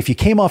 okay, if you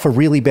came off a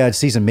really bad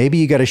season, maybe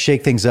you got to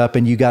shake things up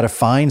and you got to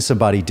find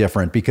somebody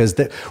different because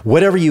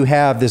whatever you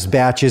have, this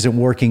batch isn't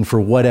working for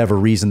whatever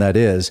reason that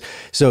is.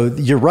 So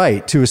you're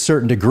right to a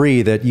certain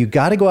degree that you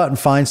got to go out and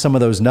find some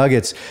of those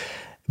nuggets,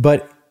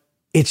 but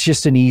it's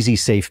just an easy,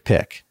 safe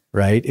pick,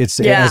 right? It's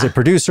as a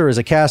producer, as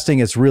a casting,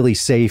 it's really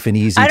safe and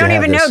easy. I don't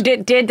even know.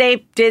 Did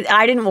they?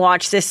 I didn't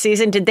watch this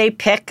season. Did they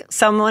pick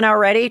someone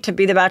already to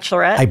be the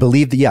Bachelorette? I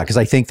believe because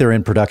I think they're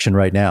in production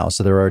right now,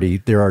 so they're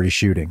already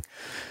shooting.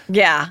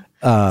 Yeah.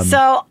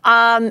 I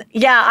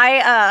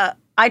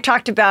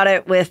talked about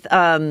it with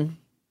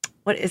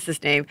what is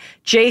his name?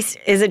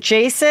 Jason. Is it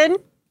Jason?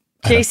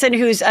 Jason,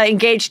 who's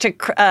engaged to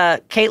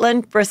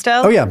Caitlin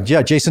Bristow. Oh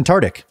yeah, Jason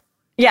Tardik.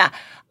 Yeah.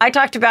 I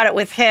talked about it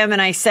with him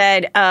and I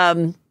said,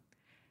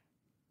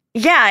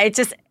 it's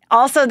just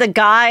also the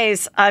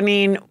guys, I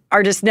mean,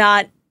 are just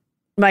not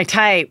my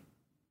type.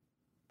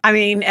 I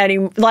mean,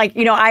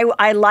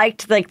 I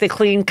liked like the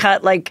clean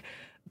cut, like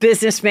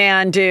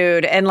businessman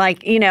dude. And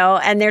like, and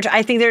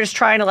I think they're just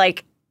trying to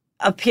like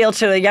appeal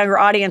to a younger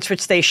audience,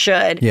 which they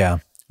should. Yeah.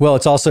 Well,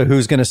 it's also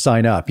who's going to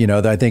sign up.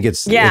 I think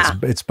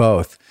it's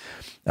both.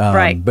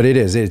 Right. But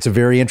it's a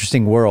very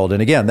interesting world.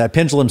 And again, that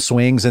pendulum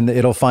swings and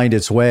it'll find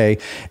its way.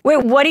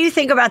 Wait, what do you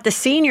think about the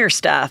senior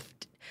stuff?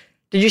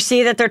 Did you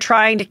see that they're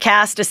trying to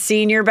cast a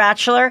senior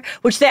bachelor?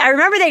 Which I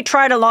remember they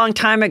tried a long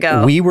time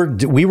ago. We were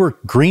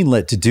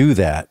greenlit to do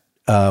that.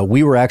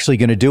 We were actually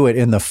going to do it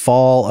in the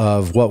fall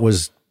of what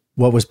was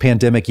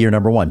pandemic year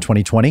number 1,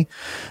 2020.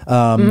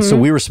 So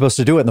we were supposed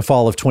to do it in the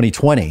fall of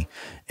 2020.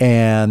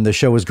 And the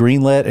show was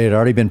greenlit. It had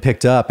already been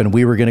picked up. And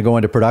we were going to go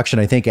into production,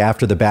 I think,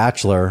 after The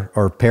Bachelor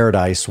or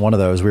Paradise, one of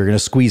those. We were going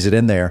to squeeze it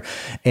in there.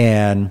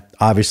 And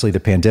obviously the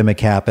pandemic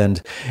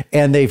happened.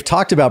 And they've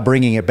talked about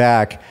bringing it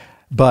back.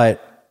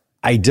 But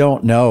I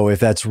don't know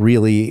if that's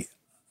really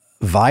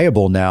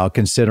viable now,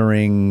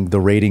 considering the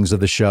ratings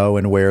of the show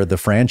and where the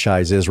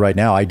franchise is right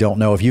now. I don't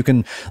know if you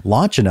can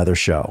launch another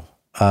show.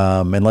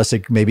 Unless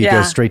it maybe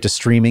goes straight to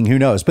streaming, who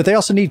knows? But they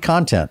also need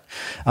content.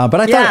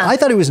 But I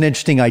thought it was an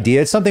interesting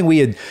idea. It's something we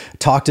had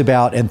talked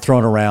about and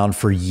thrown around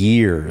for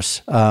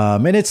years.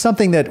 And it's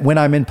something that when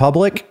I'm in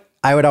public,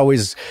 I would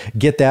always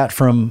get that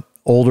from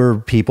older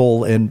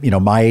people in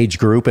my age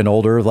group and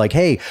older, like,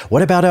 hey,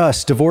 what about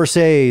us,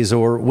 divorcees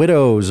or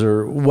widows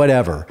or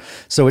whatever?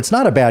 So it's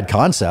not a bad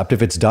concept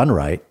if it's done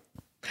right.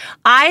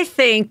 I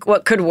think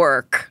what could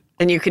work,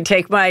 and you can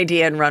take my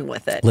idea and run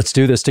with it. Let's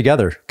do this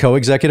together.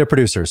 Co-executive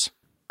producers.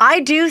 I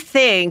do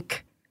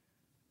think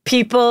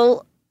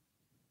people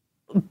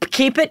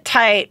keep it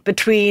tight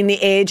between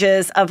the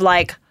ages of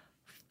like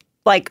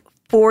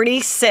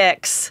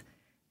 46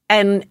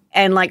 and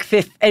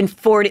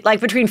 40, like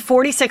between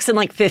 46 and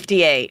like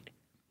 58,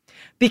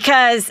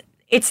 because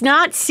it's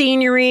not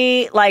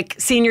seniory, like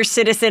senior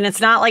citizen.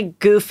 It's not like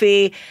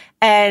goofy.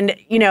 And,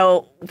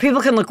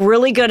 people can look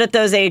really good at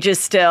those ages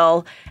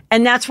still.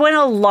 And that's when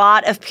a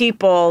lot of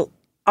people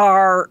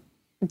are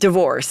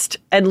divorced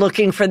and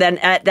looking for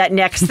that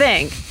next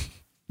thing.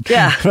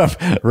 Yeah.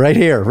 Right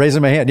here,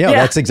 raising my hand. Yeah,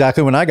 that's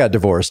exactly when I got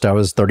divorced. I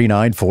was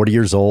 39, 40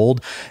 years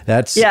old.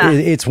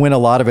 It's when a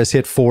lot of us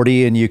hit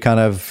 40 and you kind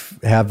of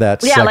have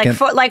that second.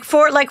 like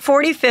 40,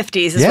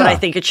 50s is what I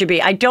think it should be.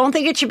 I don't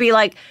think it should be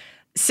like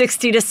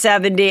 60 to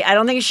 70. I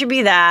don't think it should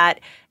be that.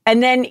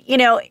 And then,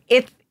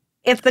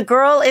 if the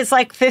girl is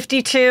like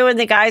 52 and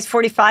the guy's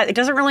 45, it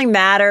doesn't really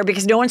matter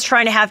because no one's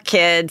trying to have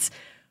kids,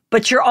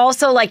 but you're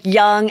also like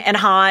young and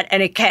hot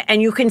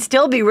and you can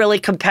still be really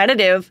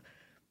competitive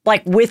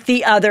like with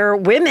the other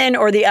women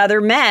or the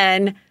other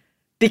men,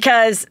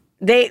 because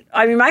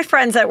my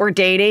friends that were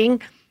dating,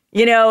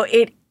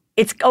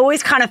 it's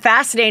always kind of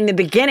fascinating in the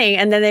beginning.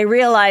 And then they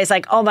realize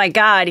like, oh my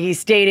God,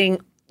 he's dating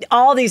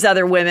all these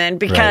other women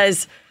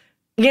because,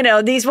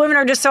 these women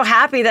are just so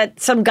happy that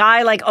some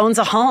guy like owns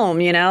a home,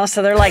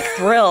 so they're like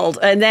thrilled.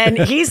 And then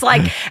he's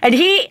like, and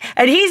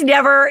he's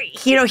never,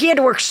 he had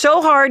to work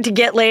so hard to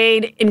get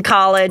laid in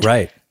college.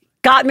 Right.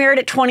 Got married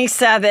at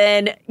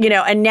 27,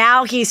 and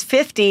now he's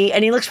 50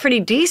 and he looks pretty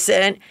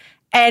decent.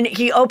 And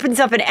he opens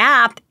up an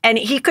app and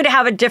he could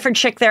have a different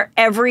chick there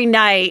every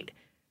night,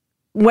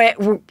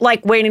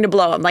 like waiting to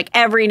blow him, like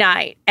every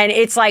night. And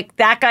it's like,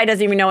 that guy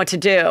doesn't even know what to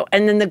do.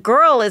 And then the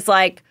girl is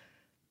like,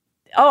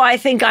 oh, I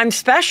think I'm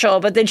special.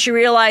 But then she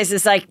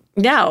realizes like,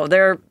 no,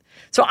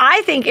 so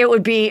I think it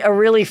would be a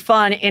really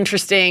fun,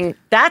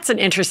 that's an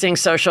interesting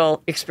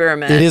social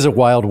experiment. It is a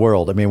wild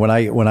world. I mean, when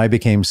I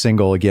became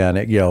single again,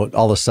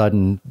 all of a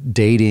sudden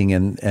dating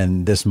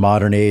and this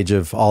modern age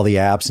of all the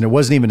apps, and it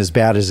wasn't even as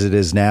bad as it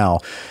is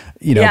now,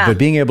 but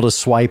being able to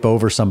swipe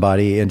over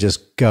somebody and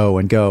just go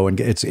and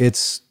it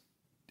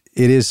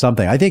is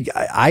something. I think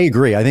I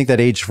agree. I think that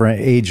age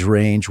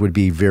range would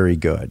be very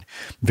good,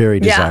 very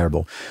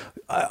desirable.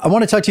 I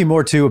want to talk to you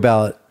more too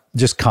about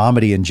just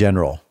comedy in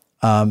general.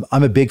 I'm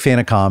a big fan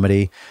of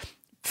comedy,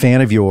 fan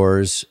of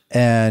yours.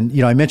 And,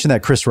 I mentioned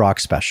that Chris Rock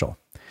special.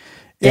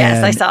 Yes,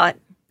 and I saw it.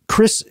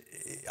 Chris,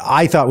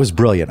 I thought was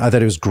brilliant. I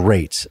thought it was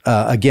great.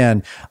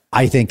 Again,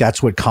 I think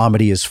that's what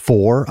comedy is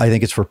for. I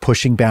think it's for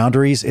pushing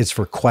boundaries. It's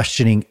for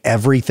questioning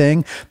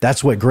everything.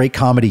 That's what great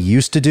comedy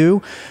used to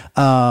do.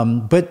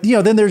 But,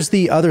 then there's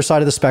the other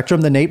side of the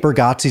spectrum, the Nate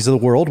Bargatze's of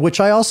the world, which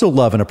I also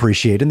love and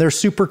appreciate. And they're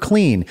super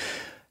clean.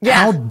 Yeah.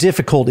 How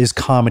difficult is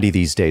comedy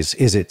these days?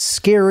 Is it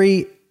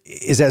scary?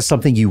 Is that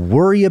something you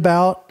worry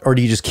about, or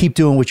do you just keep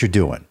doing what you're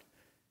doing?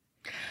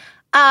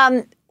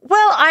 Well,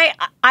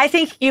 I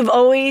think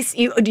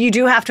you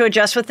do have to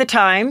adjust with the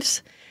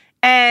times,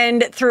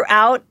 and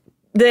throughout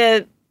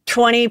the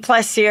 20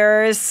 plus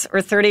years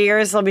or 30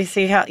 years, let me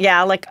see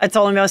it's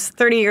almost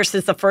 30 years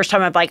since the first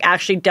time I've like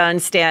actually done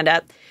stand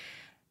up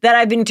that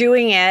I've been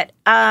doing it.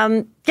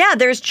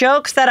 There's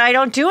jokes that I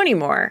don't do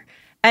anymore,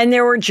 and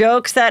there were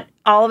jokes that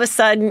all of a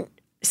sudden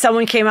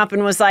someone came up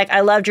and was like, I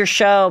loved your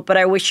show, but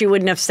I wish you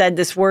wouldn't have said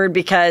this word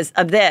because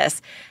of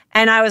this.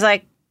 And I was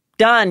like,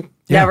 done.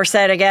 Yeah. Never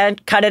said it again.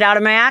 Cut it out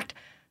of my act.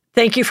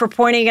 Thank you for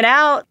pointing it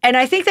out. And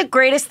I think the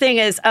greatest thing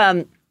is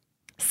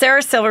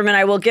Sarah Silverman,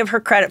 I will give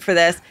her credit for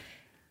this.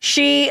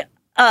 She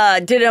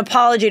did an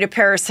apology to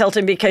Paris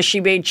Hilton because she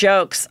made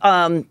jokes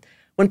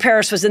when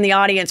Paris was in the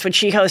audience when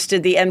she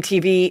hosted the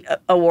MTV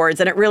Awards.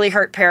 And it really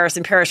hurt Paris,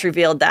 and Paris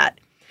revealed that.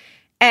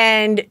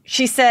 And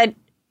she said,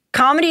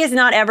 comedy is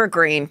not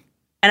evergreen.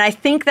 And I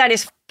think that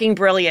is fucking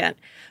brilliant,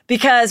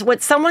 because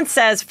what someone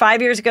says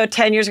 5 years ago,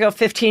 10 years ago,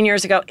 15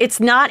 years ago, it's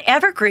not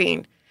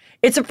evergreen.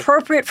 It's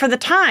appropriate for the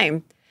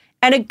time.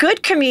 And a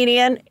good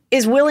comedian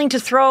is willing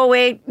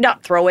to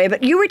not throw away,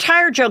 but you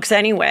retire jokes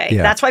anyway.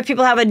 Yeah. That's why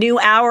people have a new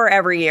hour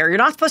every year. You're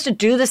not supposed to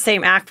do the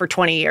same act for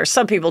 20 years.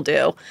 Some people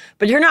do,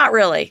 but you're not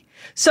really.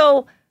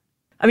 So,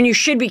 you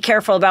should be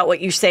careful about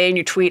what you say in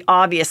your tweet,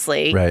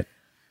 obviously. Right.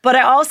 But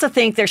I also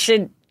think there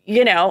should,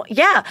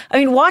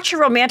 watch a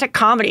romantic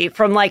comedy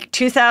from like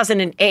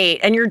 2008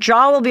 and your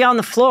jaw will be on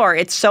the floor.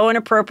 It's so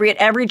inappropriate.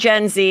 Every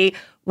Gen Z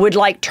would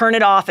like turn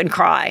it off and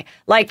cry.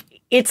 Like,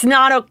 it's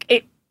not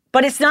okay.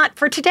 But it's not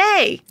for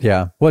today.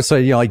 Yeah. Well, so,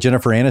 like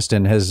Jennifer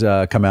Aniston has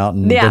come out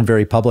and been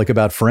very public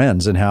about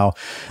Friends and how,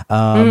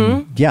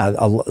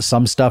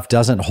 some stuff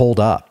doesn't hold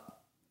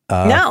up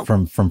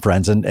from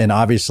Friends. And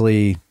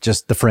obviously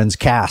just the Friends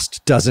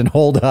cast doesn't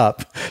hold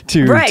up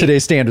to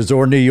today's standards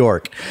or New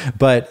York.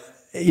 But,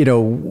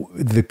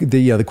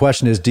 the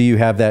question is, do you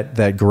have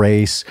that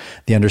grace,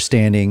 the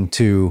understanding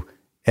to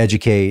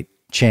educate,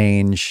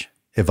 change,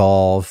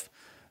 evolve?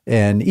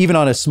 And even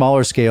on a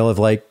smaller scale of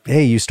like,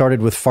 hey, you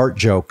started with fart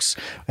jokes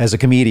as a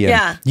comedian.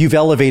 Yeah. You've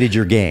elevated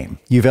your game.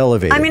 You've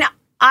elevated.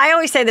 I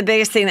always say the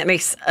biggest thing that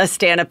makes a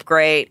stand-up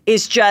great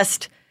is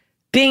just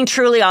being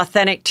truly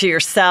authentic to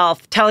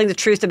yourself, telling the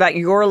truth about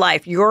your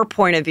life, your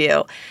point of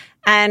view.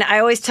 And I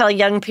always tell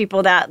young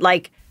people that,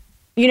 like,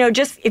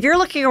 just if you're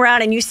looking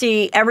around and you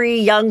see every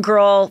young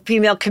girl,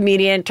 female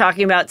comedian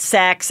talking about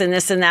sex and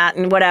this and that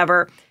and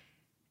whatever,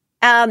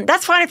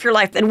 that's fine if your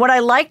life. And what I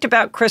liked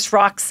about Chris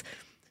Rock's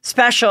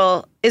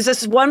special is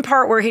this one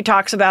part where he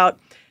talks about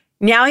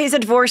now he's a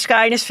divorced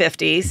guy in his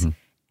 50s,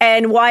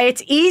 and why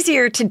it's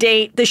easier to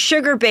date the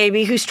sugar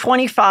baby who's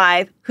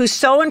 25, who's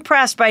so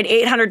impressed by an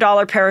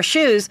 $800 pair of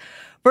shoes,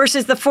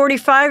 versus the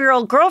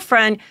 45-year-old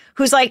girlfriend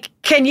who's like,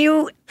 can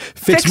you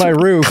fix my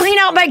roof? Clean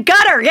out my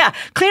gutter. Yeah,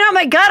 clean out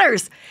my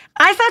gutters.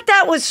 I thought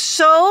that was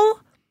so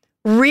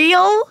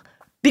real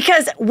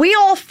because we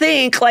all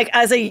think like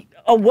as a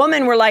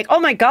woman, we're like, oh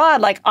my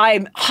God, like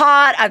I'm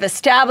hot. I've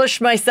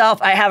established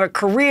myself. I have a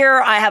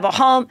career. I have a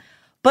home.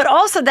 But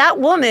also that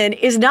woman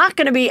is not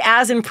going to be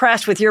as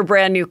impressed with your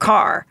brand new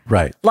car.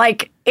 Right.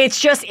 Like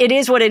it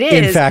is what it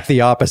is. In fact,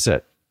 the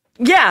opposite.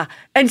 Yeah.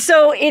 And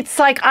so it's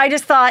like, I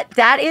just thought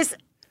that is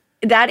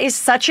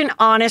such an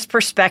honest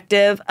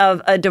perspective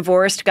of a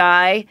divorced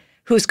guy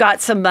who's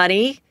got some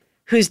money,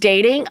 who's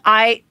dating.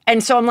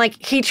 And so I'm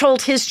like, he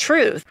told his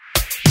truth.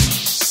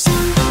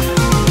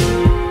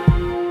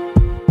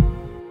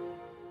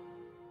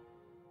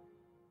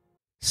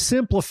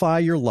 Simplify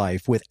your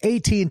life with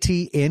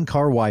AT&T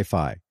in-car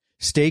Wi-Fi.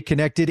 Stay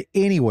connected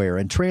anywhere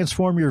and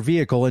transform your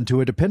vehicle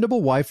into a dependable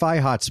Wi-Fi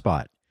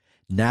hotspot.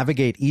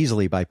 Navigate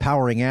easily by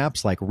powering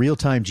apps like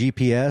real-time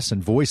GPS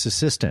and voice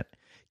assistant.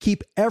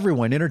 Keep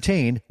everyone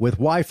entertained with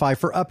Wi-Fi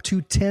for up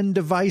to 10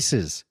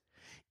 devices.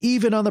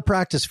 Even on the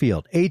practice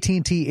field,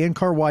 AT&T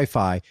in-car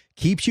Wi-Fi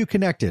keeps you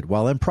connected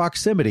while in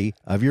proximity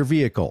of your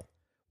vehicle.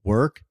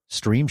 Work,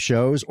 stream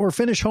shows, or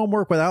finish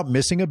homework without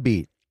missing a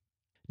beat.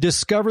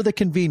 Discover the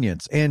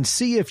convenience and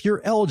see if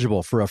you're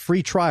eligible for a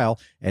free trial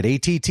at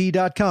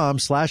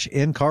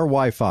att.com/in-car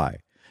Wi-Fi.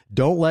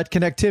 Don't let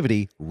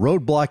connectivity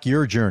roadblock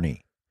your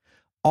journey.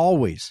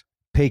 Always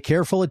pay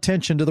careful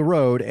attention to the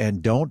road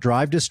and don't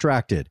drive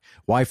distracted.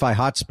 Wi-Fi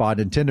hotspot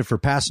intended for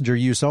passenger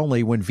use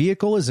only when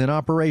vehicle is in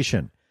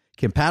operation.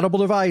 Compatible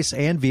device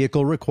and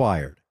vehicle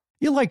required.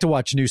 You like to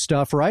watch new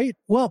stuff, right?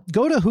 Well,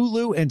 go to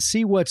Hulu and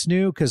see what's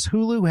new because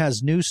Hulu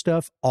has new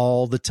stuff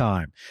all the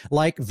time.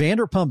 Like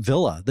Vanderpump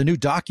Villa, the new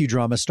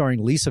docudrama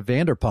starring Lisa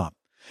Vanderpump.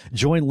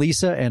 Join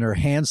Lisa and her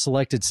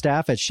hand-selected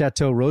staff at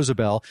Chateau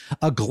Rosabelle,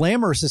 a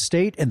glamorous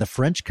estate in the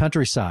French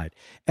countryside,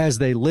 as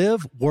they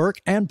live,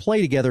 work, and play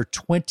together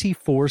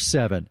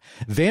 24/7.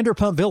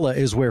 Vanderpump Villa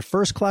is where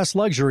first-class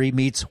luxury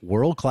meets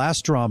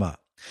world-class drama.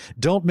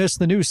 Don't miss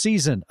the new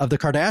season of The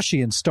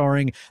Kardashians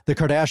starring The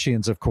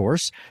Kardashians, of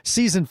course.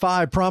 Season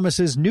 5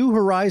 promises new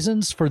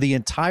horizons for the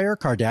entire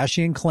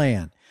Kardashian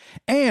clan.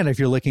 And if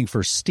you're looking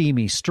for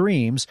steamy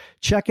streams,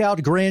 check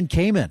out Grand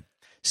Cayman.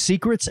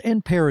 Secrets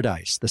in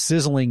Paradise, the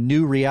sizzling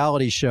new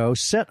reality show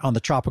set on the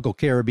tropical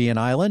Caribbean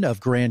island of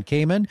Grand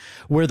Cayman,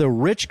 where the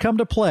rich come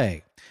to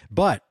play.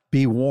 But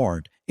be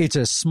warned, it's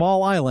a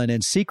small island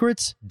and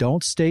secrets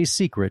don't stay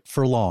secret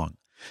for long.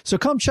 So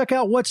come check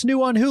out what's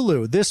new on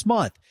Hulu this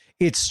month.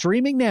 It's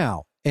streaming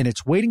now, and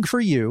it's waiting for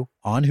you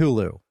on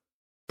Hulu.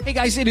 Hey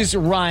guys, it is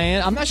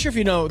Ryan. I'm not sure if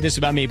you know this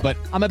about me, but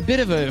I'm a bit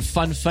of a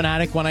fun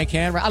fanatic when I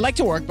can. I like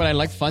to work, but I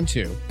like fun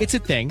too. It's a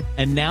thing.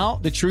 And now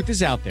the truth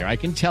is out there. I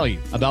can tell you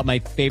about my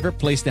favorite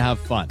place to have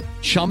fun.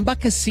 Chumba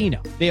Casino.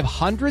 They have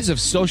hundreds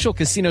of social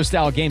casino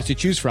style games to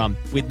choose from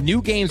with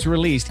new games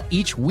released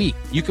each week.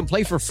 You can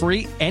play for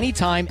free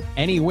anytime,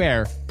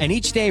 anywhere. And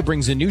each day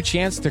brings a new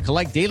chance to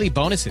collect daily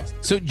bonuses.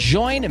 So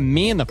join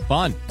me in the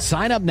fun.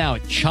 Sign up now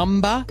at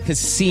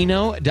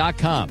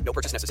ChumbaCasino.com. No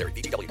purchase necessary.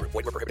 VGW Group.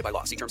 Void where prohibited by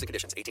law. See terms and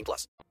conditions.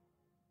 18+.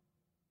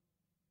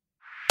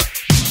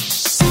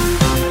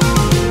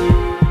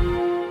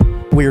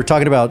 We were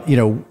talking about,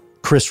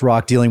 Chris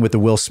Rock dealing with the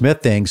Will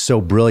Smith thing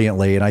so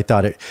brilliantly. And I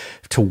thought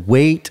to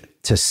wait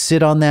to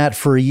sit on that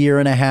for a year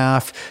and a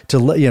half, to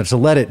let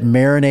it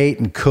marinate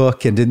and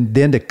cook and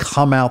then to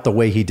come out the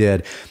way he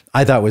did,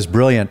 I thought was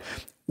brilliant.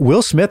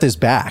 Will Smith is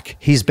back.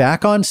 He's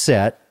back on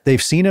set.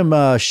 They've seen him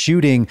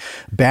shooting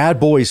Bad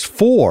Boys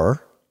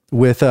 4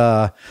 with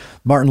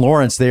Martin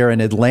Lawrence there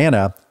in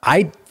Atlanta.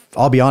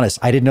 I'll be honest,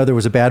 I didn't know there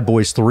was a Bad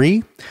Boys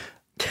 3.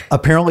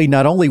 Apparently,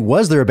 not only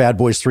was there a Bad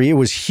Boys 3, it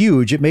was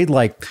huge. It made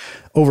like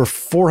over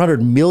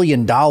 $400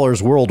 million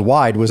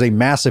worldwide, was a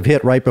massive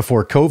hit right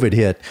before COVID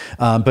hit.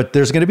 But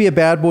there's going to be a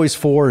Bad Boys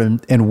 4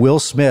 and Will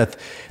Smith,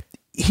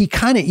 he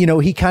kind of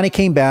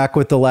came back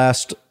with the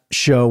last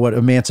show,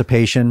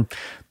 Emancipation,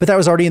 but that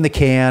was already in the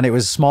can. It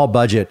was a small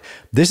budget.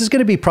 This is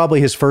going to be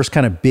probably his first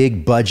kind of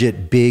big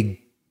budget, big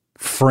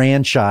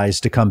franchise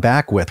to come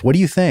back with. What do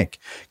you think?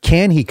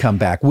 Can he come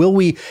back? Will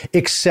we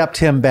accept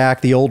him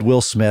back, the old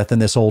Will Smith, in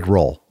this old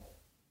role?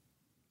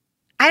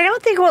 I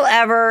don't think we'll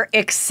ever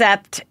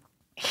accept.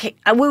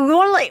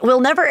 We'll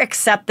never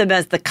accept them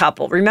as the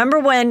couple. Remember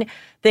when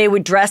they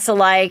would dress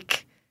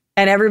alike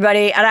and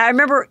everybody? And I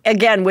remember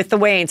again with the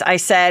Wayans, I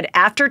said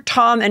after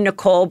Tom and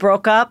Nicole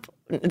broke up.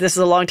 This is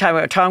a long time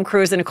ago. Tom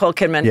Cruise and Nicole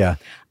Kidman. Yeah.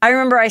 I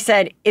remember I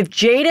said, if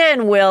Jada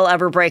and Will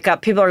ever break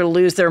up, people are going to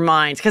lose their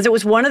minds. Because it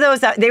was one of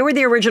those that they were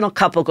the original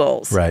couple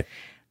goals. Right.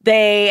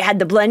 They had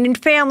the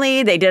blended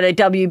family. They did a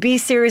WB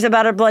series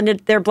about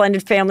their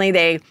blended family.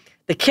 The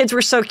kids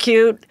were so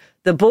cute.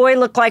 The boy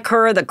looked like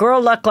her. The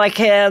girl looked like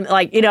him.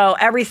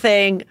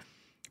 Everything.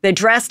 They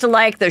dressed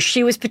alike. Though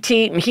she was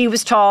petite and he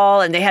was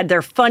tall. And they had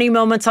their funny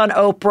moments on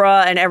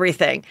Oprah and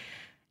everything.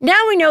 Now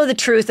we know the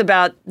truth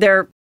about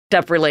their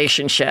up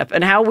relationship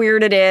and how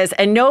weird it is.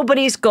 And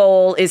nobody's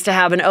goal is to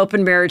have an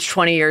open marriage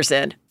 20 years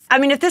in. I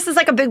mean, if this is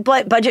like a big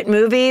budget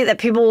movie that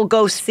people will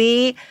go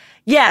see,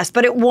 yes,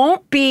 but it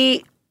won't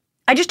be.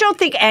 I just don't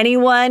think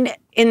anyone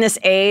in this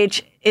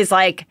age is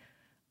like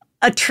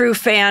a true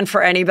fan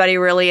for anybody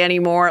really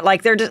anymore.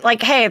 Like they're just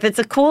like, hey, if it's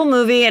a cool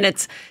movie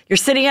and you're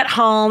sitting at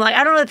home, like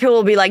I don't know if people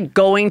will be like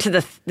going to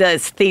the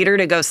theater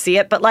to go see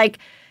it, but like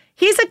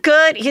he's a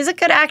good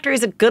actor.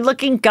 He's a good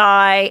looking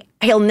guy.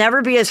 He'll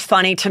never be as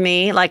funny to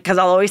me, like because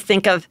I'll always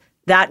think of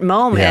that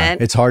moment. Yeah,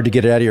 it's hard to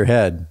get it out of your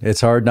head. It's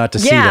hard not to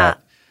see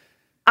that.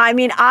 I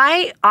mean,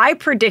 I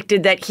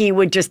predicted that he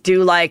would just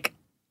do like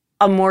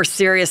a more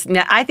serious.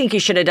 I think he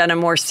should have done a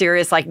more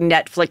serious like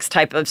Netflix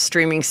type of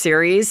streaming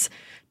series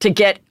to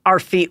get our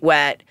feet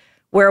wet,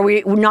 where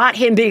not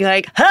him being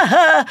like, ha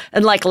ha,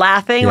 and like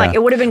laughing. Yeah. Like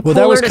it would have been cooler to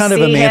see him. Well, that was kind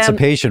of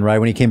emancipation, right?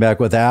 When he came back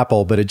with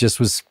Apple, but it just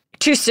was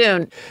too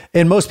soon.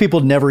 And most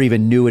people never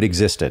even knew it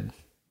existed.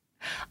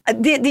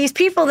 These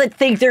people that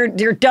think they're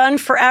done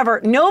forever.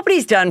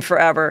 Nobody's done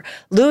forever.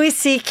 Louis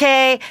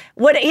C.K.,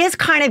 what is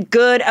kind of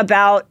good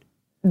about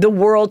the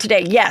world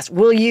today, yes,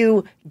 will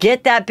you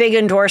get that big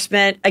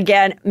endorsement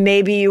again?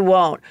 Maybe you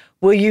won't.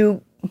 Will you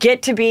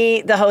get to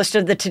be the host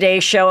of the Today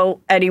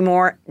Show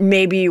anymore?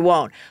 Maybe you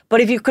won't.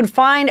 But if you can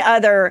find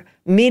other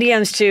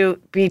mediums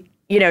to be,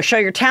 show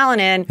your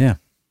talent in,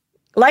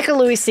 like a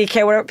Louis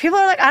C.K., whatever, people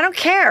are like, I don't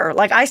care.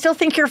 Like, I still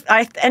think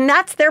and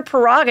that's their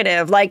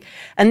prerogative. Like,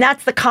 and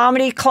that's the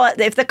comedy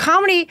club. If the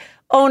comedy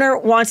owner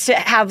wants to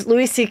have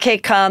Louis C.K.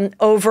 come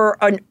over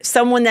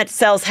someone that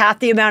sells half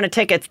the amount of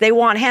tickets, they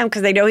want him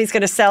because they know he's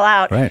going to sell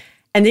out, right,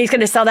 and he's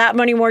going to sell that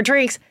many more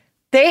drinks.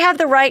 They have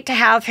the right to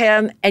have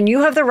him, and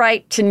you have the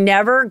right to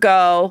never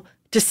go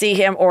to see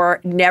him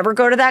or never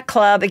go to that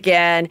club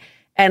again.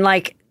 And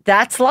like,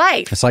 that's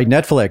life. It's like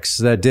Netflix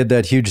that did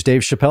that huge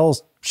Dave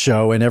Chappelle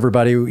show, and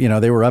everybody,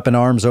 they were up in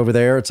arms over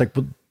there. It's like,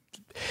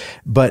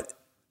 but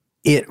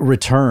it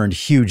returned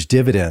huge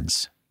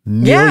dividends.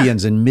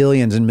 Millions and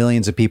millions and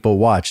millions of people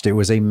watched. It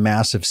was a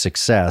massive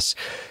success.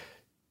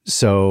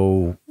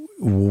 So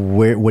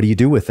what do you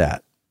do with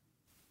that?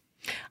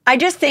 I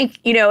just think,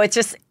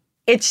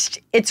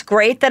 it's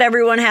great that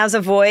everyone has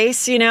a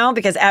voice,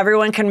 because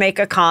everyone can make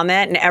a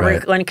comment and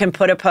everyone can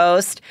put a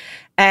post.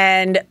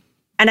 And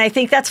I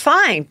think that's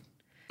fine.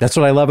 That's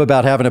what I love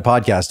about having a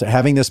podcast.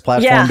 Having this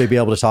platform to be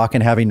able to talk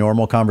and having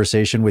normal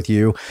conversation with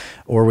you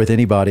or with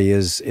anybody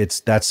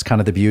that's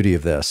kind of the beauty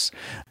of this.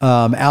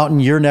 Out in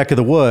your neck of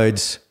the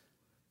woods,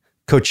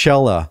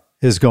 Coachella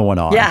is going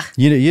on. Yeah.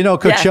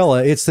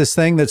 Coachella, it's this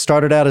thing that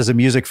started out as a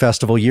music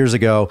festival years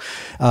ago.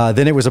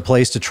 Then it was a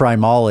place to try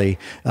Molly.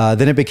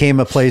 Then it became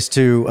a place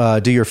to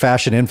do your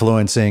fashion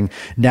influencing.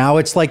 Now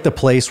it's like the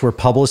place where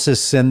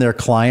publicists send their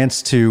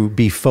clients to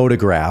be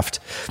photographed.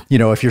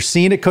 If you're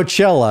seen at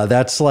Coachella,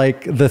 that's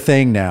like the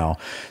thing now.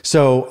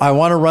 So I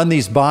want to run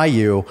these by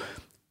you.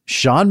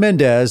 Shawn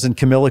Mendes and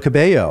Camila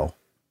Cabello,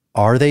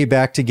 are they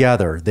back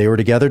together? They were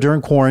together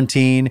during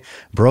quarantine,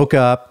 broke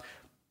up.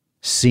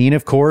 Seen,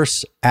 of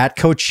course, at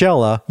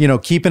Coachella,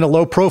 keeping a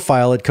low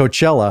profile at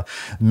Coachella,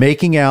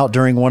 making out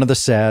during one of the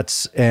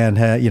sets and,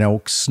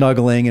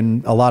 snuggling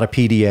and a lot of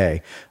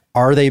PDA.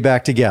 Are they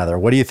back together?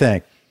 What do you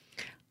think?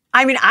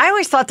 I mean, I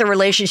always thought the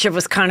relationship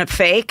was kind of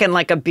fake and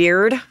like a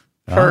beard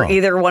for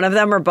either one of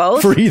them or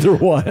both. For either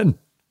one.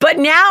 But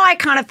now I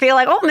kind of feel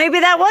like, maybe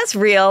that was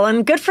real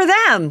and good for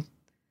them.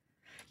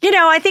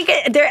 I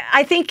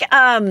think,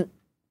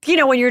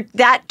 when you're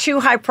that two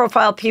high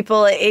profile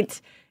people,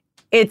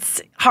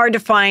 it's hard to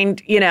find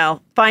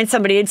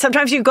somebody. And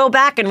sometimes you go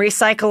back and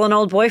recycle an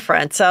old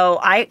boyfriend. So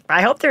I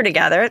hope they're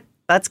together.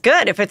 That's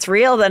good. If it's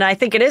real, then I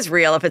think it is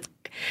real.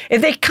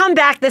 If they come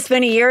back this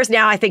many years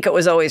now, I think it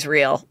was always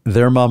real.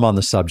 Their mum on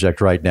the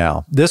subject right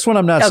now. This one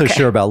I'm not so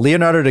sure about.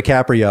 Leonardo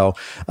DiCaprio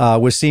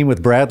was seen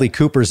with Bradley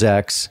Cooper's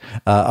ex,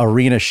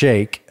 Arena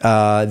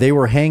Shayk. They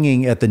were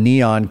hanging at the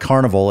Neon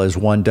Carnival, as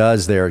one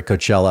does there at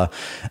Coachella.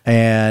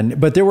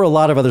 But there were a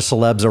lot of other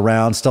celebs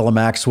around, Stella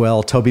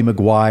Maxwell, Tobey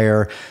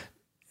Maguire.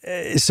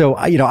 So,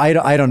 I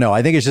don't know.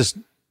 I think it's just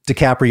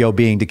DiCaprio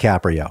being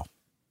DiCaprio.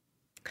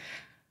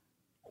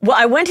 Well,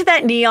 I went to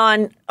that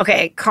Neon,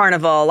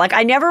 Carnival. Like,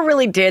 I never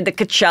really did the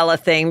Coachella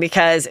thing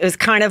because it was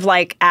kind of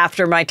like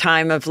after my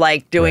time of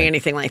like doing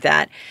anything like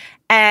that.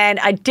 And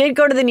I did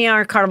go to the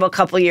Neon Carnival a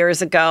couple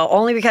years ago,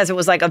 only because it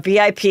was like a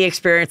VIP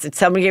experience and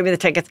somebody gave me the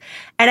tickets.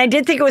 And I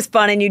did think it was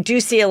fun, and you do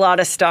see a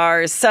lot of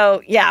stars.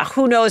 So, yeah,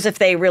 who knows if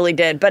they really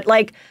did. But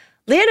like,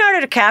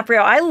 Leonardo DiCaprio,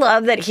 I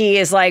love that he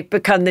is like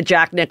become the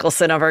Jack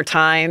Nicholson of our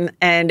time,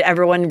 and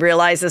everyone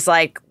realizes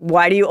like,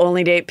 why do you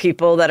only date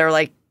people that are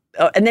like,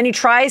 and then he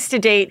tries to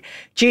date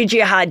Gigi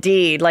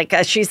Hadid, like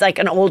she's like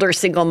an older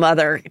single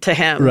mother to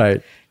him.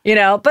 Right.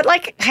 But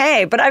like,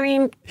 hey, but I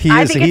mean, he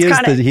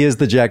is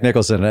the Jack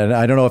Nicholson, and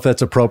I don't know if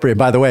that's appropriate.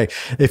 By the way,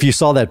 if you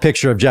saw that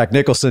picture of Jack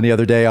Nicholson the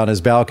other day on his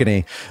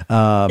balcony,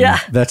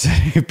 that's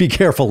be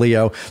careful,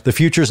 Leo. The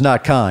future's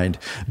not kind,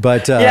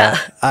 but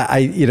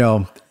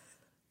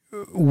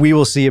we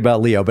will see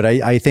about Leo, but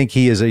I think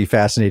he is a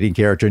fascinating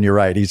character, and you're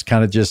right. He's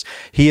kind of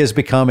he has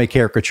become a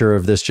caricature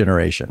of this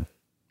generation.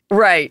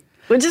 Right.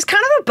 Which is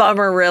kind of a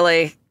bummer,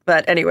 really.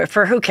 But anyway,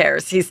 for who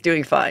cares? He's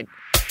doing fine.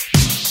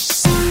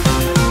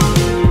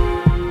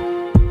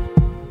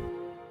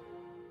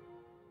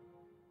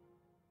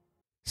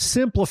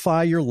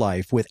 Simplify your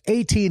life with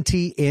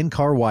AT&T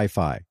in-car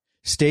Wi-Fi.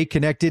 Stay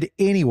connected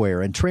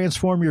anywhere and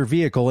transform your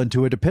vehicle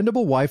into a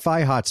dependable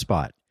Wi-Fi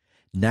hotspot.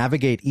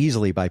 Navigate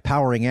easily by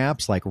powering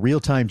apps like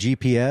real-time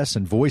GPS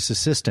and voice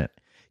assistant.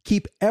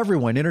 Keep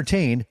everyone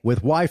entertained with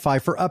Wi-Fi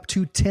for up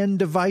to 10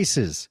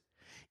 devices.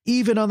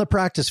 Even on the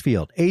practice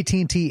field,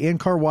 AT&T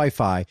in-car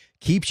Wi-Fi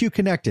keeps you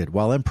connected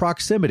while in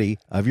proximity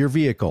of your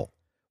vehicle.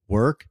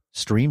 Work,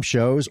 stream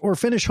shows, or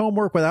finish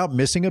homework without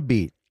missing a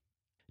beat.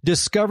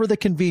 Discover the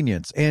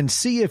convenience and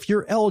see if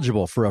you're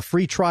eligible for a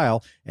free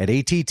trial at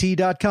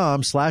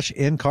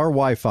att.com/in-car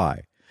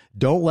Wi-Fi.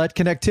 Don't let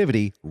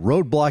connectivity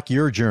roadblock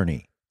your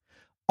journey.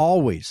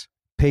 Always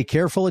pay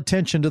careful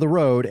attention to the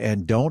road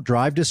and don't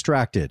drive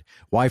distracted.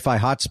 Wi-Fi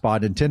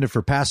hotspot intended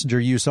for passenger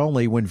use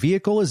only when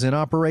vehicle is in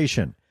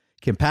operation.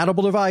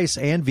 Compatible device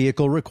and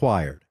vehicle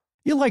required.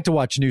 You like to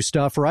watch new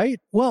stuff, right?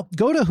 Well,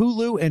 go to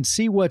Hulu and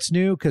see what's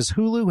new because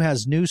Hulu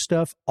has new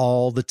stuff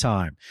all the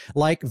time.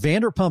 Like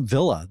Vanderpump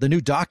Villa, the new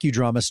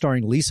docudrama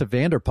starring Lisa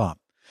Vanderpump.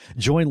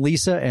 Join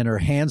Lisa and her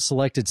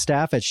hand-selected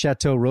staff at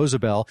Chateau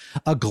Rosabelle,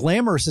 a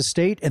glamorous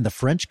estate in the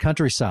French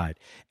countryside,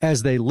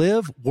 as they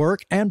live,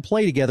 work, and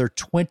play together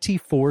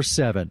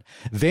 24/7.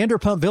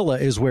 Vanderpump Villa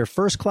is where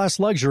first-class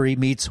luxury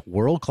meets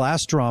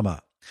world-class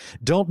drama.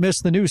 Don't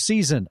miss the new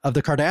season of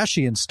The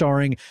Kardashians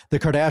starring The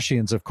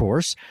Kardashians, of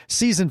course.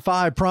 Season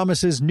 5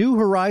 promises new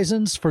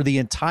horizons for the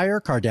entire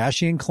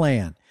Kardashian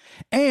clan.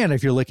 And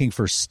if you're looking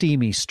for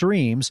steamy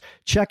streams,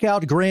 check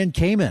out Grand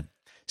Cayman.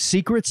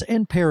 Secrets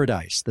in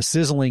Paradise, the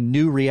sizzling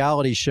new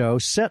reality show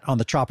set on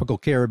the tropical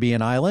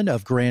Caribbean island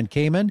of Grand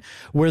Cayman,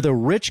 where the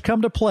rich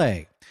come to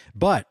play.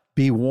 But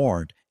be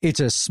warned, it's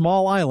a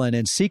small island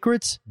and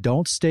secrets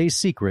don't stay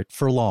secret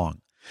for long.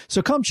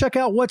 So come check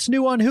out what's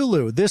new on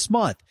Hulu this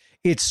month.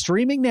 It's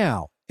streaming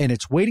now, and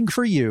it's waiting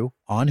for you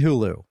on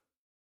Hulu.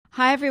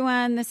 Hi,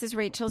 everyone. This is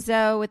Rachel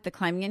Zoe with the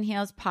Climbing in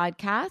Heels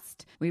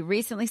podcast. We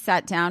recently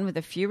sat down with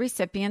a few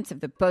recipients of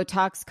the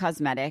Botox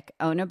Cosmetic,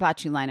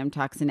 Onabotulinum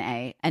Toxin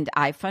A, and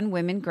iFund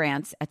Women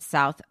grants at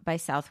South by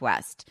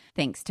Southwest,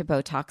 thanks to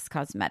Botox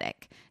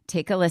Cosmetic.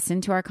 Take a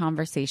listen to our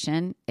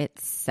conversation.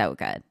 It's so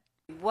good.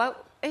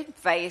 What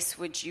advice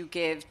would you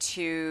give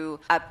to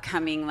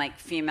upcoming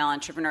female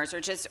entrepreneurs or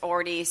just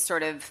already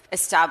sort of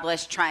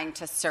established trying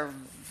to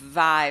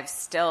survive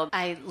still?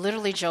 I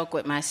literally joke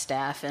with my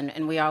staff,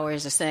 and we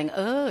always are saying,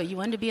 oh, you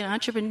want to be an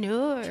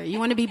entrepreneur? You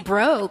want to be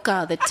broke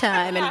all the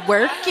time and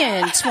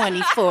working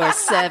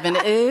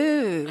 24/7?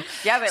 Ooh.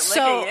 Yeah, but look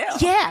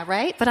at you. Yeah,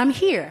 right? But I'm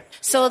here.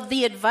 So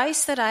the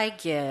advice that I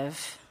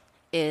give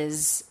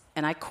is,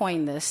 and I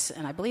coined this,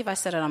 and I believe I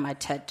said it on my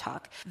TED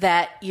Talk,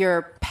 that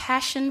your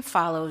passion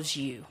follows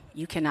you.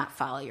 You cannot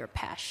follow your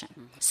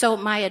passion. So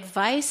my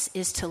advice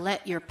is to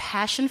let your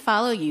passion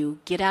follow you,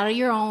 get out of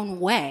your own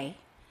way,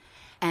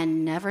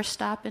 and never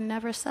stop and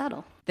never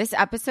settle. This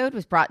episode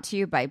was brought to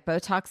you by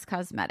Botox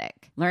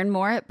Cosmetic. Learn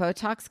more at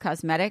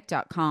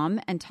BotoxCosmetic.com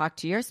and talk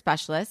to your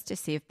specialist to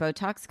see if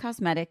Botox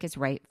Cosmetic is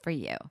right for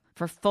you.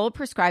 For full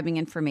prescribing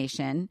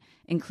information,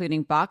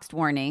 including boxed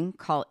warning,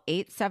 call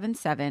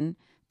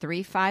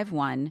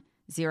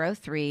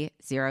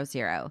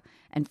 877-351-0300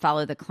 and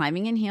follow the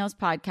Climbing in Heels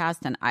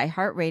podcast on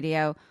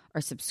iHeartRadio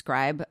or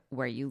subscribe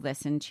where you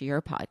listen to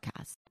your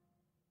podcast.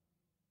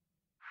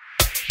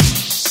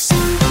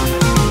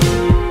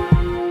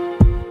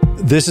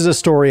 This is a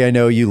story I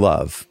know you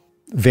love.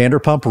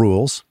 Vanderpump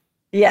Rules.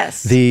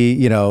 Yes.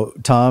 The,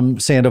 Tom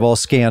Sandoval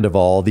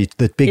Scandoval, the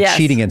big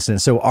cheating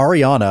incident. So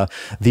Ariana,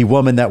 the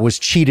woman that was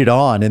cheated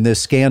on in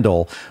this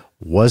scandal,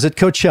 was at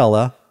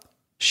Coachella.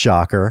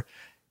 Shocker.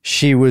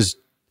 She was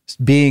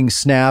being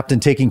snapped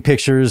and taking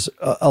pictures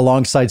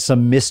alongside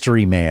some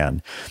mystery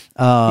man.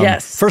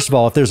 Yes. First of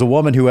all, if there's a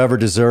woman who ever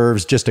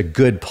deserves just a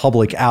good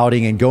public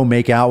outing and go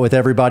make out with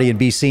everybody and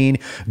be seen,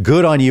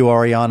 good on you,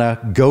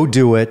 Ariana. Go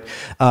do it.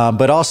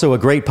 But also a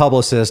great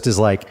publicist is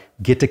like,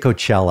 get to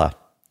Coachella.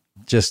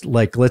 Just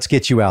let's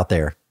get you out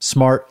there.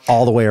 Smart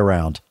all the way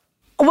around.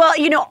 Well,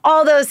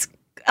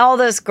 all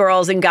those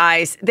girls and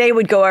guys, they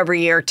would go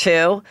every year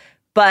too.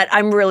 But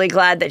I'm really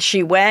glad that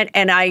she went.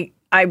 And I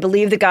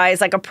believe the guy is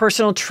like a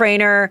personal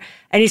trainer,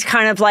 and he's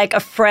kind of like a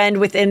friend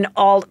with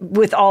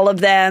all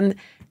of them.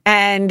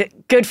 And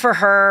good for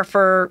her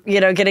for,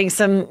 getting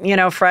some,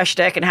 fresh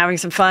dick and having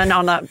some fun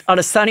on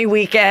a sunny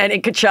weekend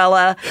in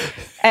Coachella.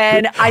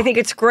 And I think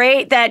it's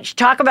great that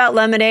talk about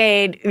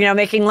lemonade,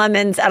 making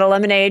lemons out of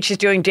lemonade. She's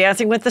doing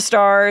Dancing with the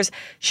Stars.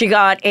 She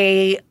got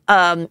a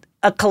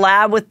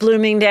collab with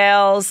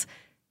Bloomingdale's.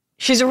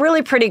 She's a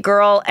really pretty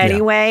girl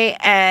anyway.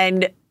 Yeah.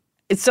 And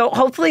so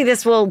hopefully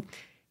this will,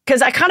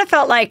 because I kind of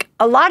felt like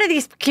a lot of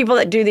these people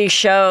that do these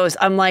shows,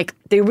 I'm like,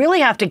 they really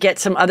have to get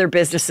some other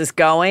businesses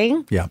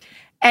going. Yeah.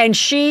 And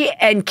she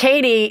and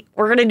Katie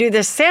were going to do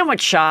this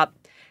sandwich shop.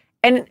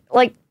 And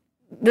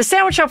the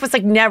sandwich shop was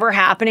never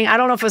happening. I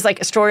don't know if it was a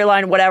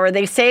storyline or whatever.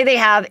 They say they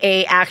have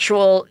a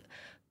actual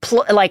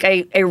like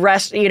a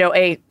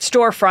a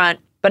storefront,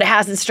 but it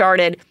hasn't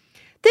started.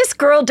 This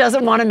girl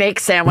doesn't want to make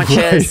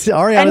sandwiches.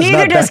 Right. And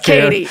neither does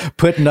Katie.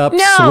 Putting up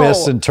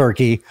Swiss and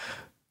turkey.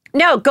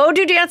 No, go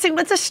do Dancing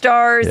with the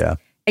Stars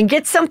and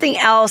get something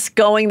else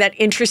going that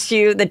interests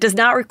you, that does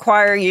not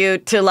require you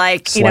to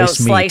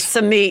slice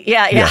some meat.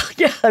 Yeah.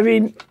 I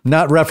mean,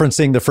 not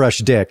referencing the fresh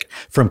dick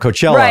from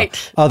Coachella.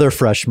 Right. Other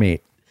fresh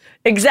meat.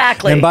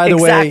 Exactly. And by the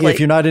way, if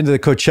you're not into the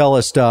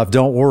Coachella stuff,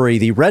 don't worry.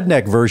 The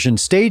redneck version,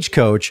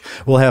 Stagecoach,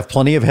 will have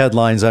plenty of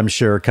headlines, I'm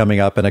sure,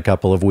 coming up in a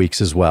couple of weeks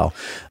as well.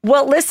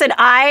 Well, listen,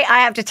 I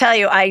have to tell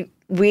you,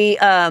 we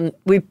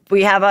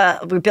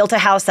built a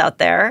house out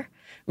there.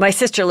 My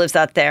sister lives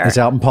out there. It's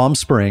out in Palm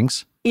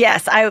Springs.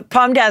 Yes,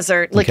 Palm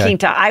Desert, La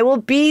Quinta. I will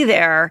be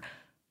there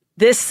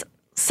this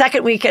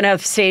second weekend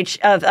of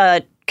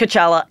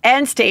Coachella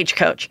and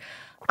Stagecoach.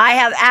 I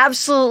have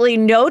absolutely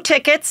no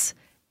tickets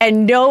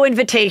and no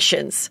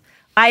invitations.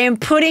 I am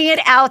putting it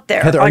out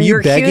there. Heather, on your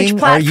huge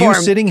platform. Are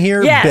you sitting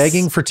here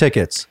begging for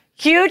tickets?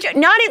 Huge,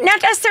 not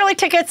necessarily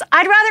tickets.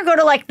 I'd rather go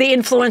to like the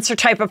influencer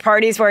type of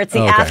parties where it's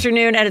the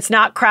afternoon and it's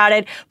not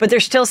crowded, but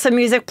there's still some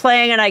music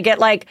playing and I get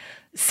like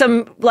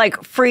some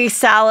like free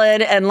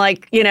salad and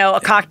like, a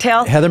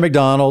cocktail. Heather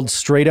McDonald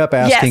straight up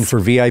asking for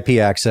VIP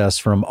access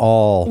from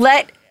all.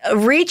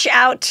 Reach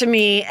out to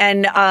me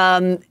and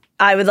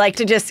I would like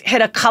to just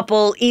hit a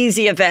couple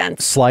easy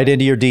events. Slide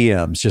into your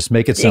DMs. Just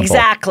make it simple.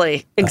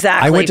 Exactly.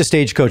 I went to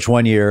Stagecoach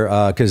one year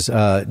because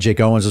Jake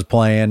Owens was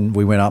playing.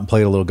 We went out and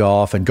played a little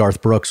golf, and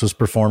Garth Brooks was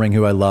performing,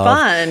 who I love.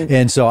 Fun.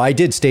 And so I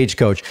did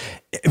Stagecoach.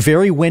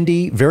 Very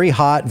windy, very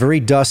hot, very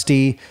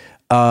dusty.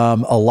 A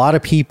lot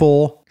of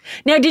people.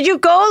 Now, did you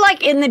go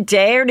like in the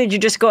day or did you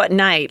just go at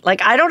night?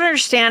 Like, I don't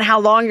understand how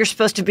long you're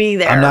supposed to be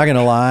there. I'm not going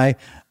to lie.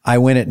 I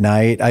went at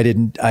night. I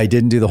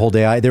didn't do the whole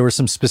day. There were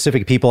some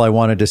specific people I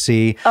wanted to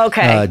see.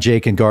 Okay.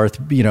 Jake and Garth,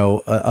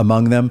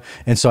 among them.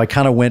 And so I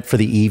kind of went for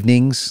the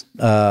evenings.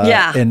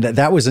 And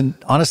that was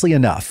honestly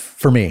enough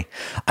for me.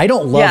 I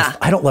don't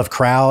love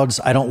crowds.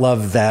 I don't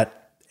love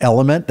that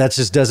element. That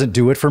just doesn't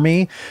do it for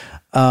me.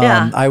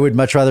 I would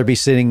much rather be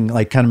sitting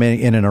like kind of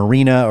in an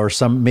arena or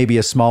maybe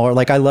a smaller,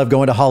 like I love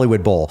going to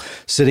Hollywood Bowl,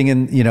 sitting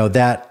in,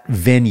 that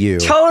venue.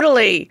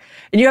 Totally.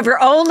 And you have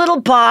your own little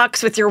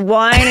box with your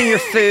wine and your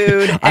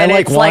food. And I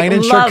like wine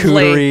and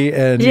charcuterie.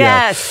 And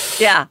yes.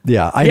 Yeah.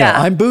 I know.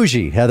 I'm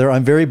bougie, Heather.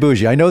 I'm very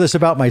bougie. I know this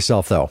about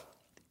myself though.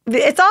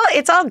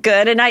 It's all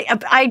good. And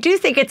I do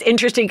think it's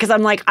interesting because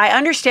I'm like, I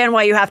understand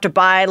why you have to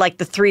buy like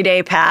the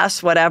 3-day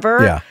pass,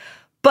 whatever. Yeah.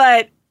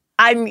 But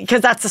because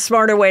that's the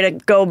smarter way to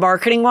go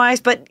marketing wise.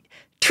 But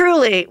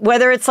truly,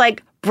 whether it's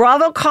like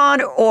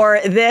BravoCon or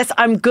this,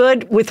 I'm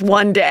good with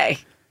one day.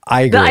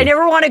 I agree. I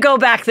never want to go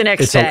back the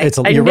next day. You're right. It's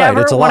a lot. I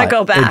never want to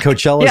go back. And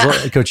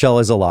Coachella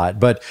is a lot.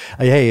 But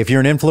hey, if you're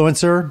an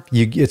influencer,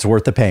 it's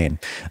worth the pain.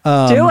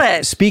 Do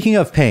it. Speaking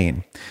of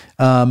pain,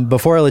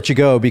 before I let you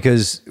go,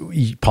 because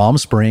Palm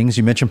Springs,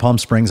 you mentioned Palm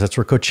Springs. That's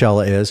where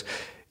Coachella is.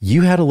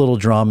 You had a little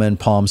drama in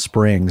Palm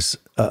Springs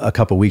a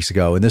couple weeks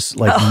ago, and this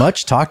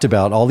much talked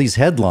about, all these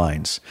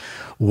headlines.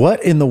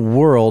 What in the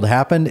world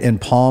happened in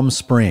Palm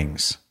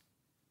Springs?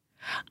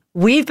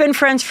 We've been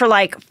friends for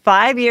like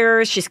 5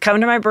 years. She's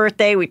come to my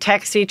birthday. We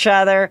text each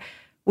other.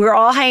 We were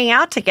all hanging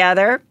out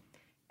together,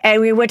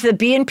 and we went to the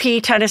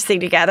B&P tennis thing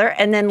together.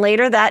 And then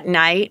later that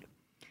night,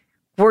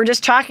 we're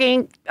just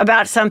talking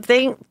about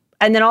something,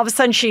 and then all of a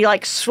sudden she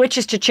like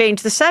switches to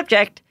change the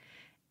subject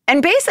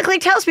and basically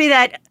tells me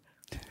that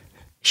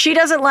she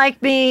doesn't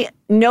like me.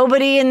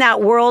 Nobody in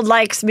that world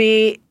likes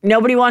me.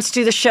 Nobody wants to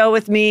do the show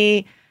with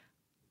me.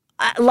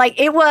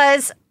 It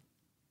was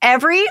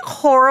every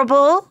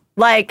horrible,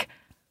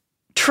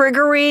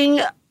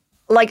 triggering,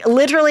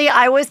 literally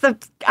I was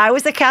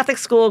the Catholic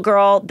school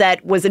girl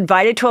that was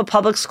invited to a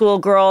public school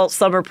girl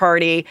summer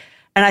party.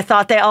 And I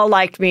thought they all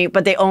liked me,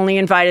 but they only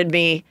invited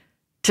me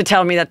to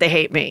tell me that they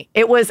hate me.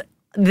 It was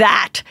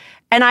that.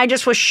 And I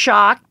just was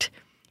shocked.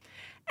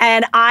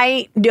 And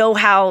I know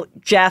how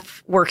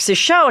Jeff works his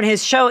show, and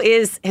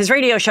his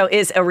radio show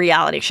is a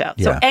reality show.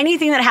 Yeah. So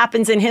anything that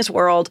happens in his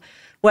world,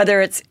 whether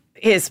it's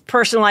his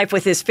personal life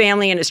with his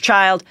family and his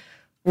child,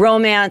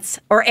 romance,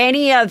 or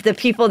any of the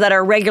people that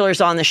are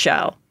regulars on the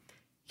show,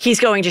 he's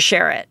going to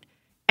share it.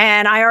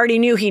 And I already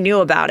knew he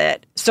knew about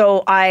it.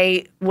 So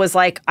I was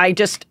like, I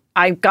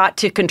got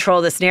to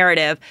control this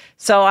narrative.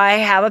 So I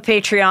have a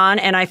Patreon,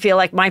 and I feel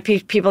like my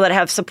people that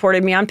have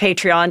supported me on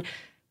Patreon,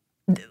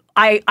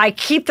 I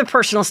keep the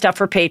personal stuff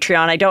for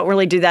Patreon. I don't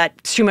really do that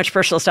too much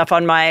personal stuff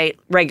on my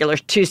regular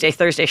Tuesday,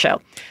 Thursday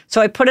show. So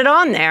I put it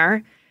on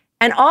there.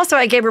 And also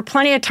I gave her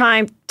plenty of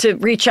time to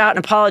reach out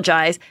and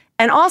apologize.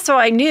 And also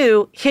I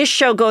knew his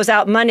show goes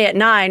out Monday at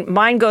 9.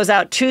 Mine goes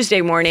out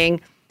Tuesday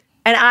morning.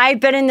 And I've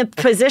been in the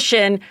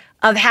position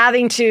of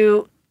having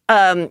to,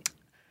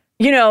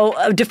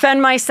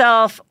 defend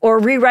myself or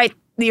rewrite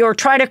or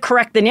try to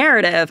correct the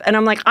narrative. And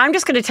I'm like, I'm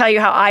just going to tell you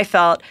how I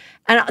felt.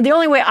 And the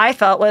only way I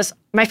felt was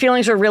my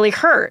feelings were really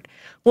hurt.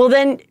 Well,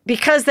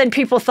 because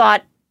people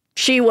thought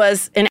she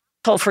was an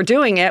asshole for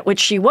doing it, which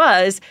she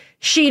was,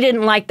 she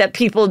didn't like that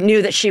people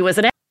knew that she was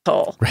an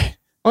asshole. Right.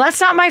 Well,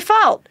 that's not my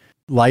fault.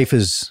 life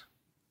is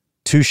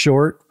too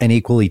short and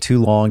equally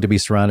too long to be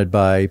surrounded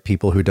by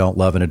people who don't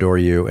love and adore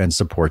you and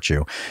support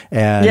you.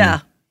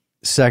 And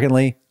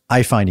secondly,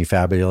 I find you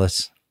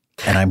fabulous.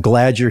 And I'm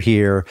glad you're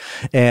here.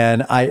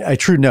 And I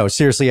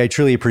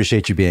truly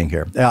appreciate you being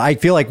here. I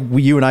feel like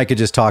you and I could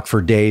just talk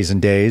for days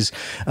and days.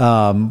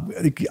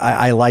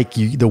 I like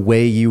you, the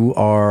way you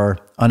are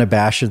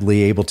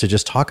unabashedly able to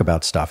just talk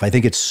about stuff. I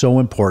think it's so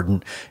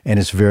important and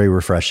it's very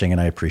refreshing,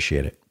 and I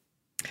appreciate it.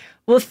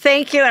 Well,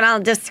 thank you. And I'll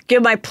just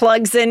give my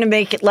plugs in to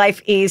make it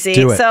life easy.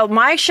 Do it. So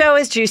my show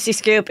is Juicy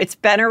Scoop. It's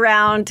been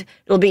around.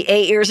 It'll be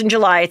 8 years in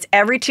July. It's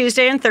every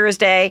Tuesday and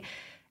Thursday.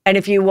 And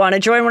if you want to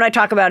join what I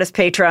talk about as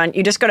Patreon,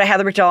 you just go to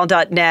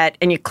heathermcdonald.net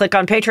and you click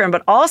on Patreon.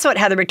 But also at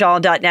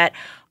heathermcdonald.net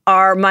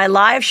are my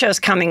live shows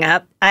coming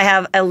up. I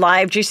have a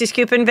live Juicy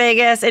Scoop in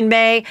Vegas in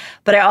May,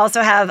 but I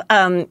also have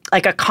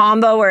like a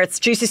combo where it's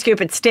Juicy Scoop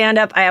and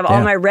stand-up. I have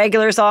all my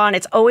regulars on.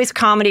 It's always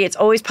comedy. It's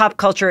always pop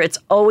culture. It's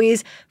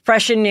always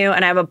fresh and new.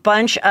 And I have a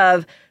bunch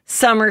of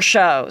summer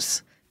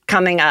shows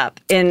coming up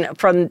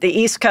from the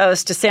East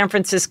Coast to San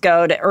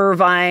Francisco to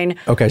Irvine.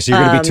 Okay, so you're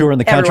going to be touring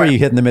the country. Everywhere. You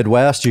hitting the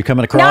Midwest? You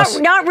coming across?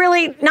 Not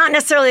really, not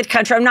necessarily the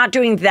country. I'm not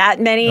doing that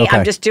many. Okay.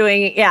 I'm just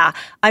doing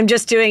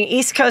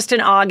East Coast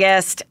in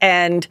August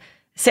and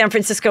San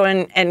Francisco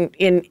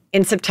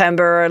in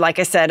September, like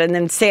I said, and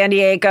then San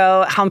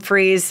Diego,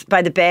 Humphreys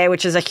by the Bay,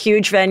 which is a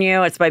huge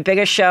venue. It's my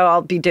biggest show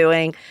I'll be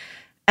doing.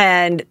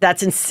 And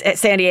that's in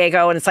San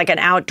Diego, and it's like an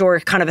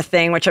outdoor kind of a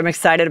thing, which I'm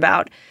excited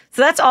about.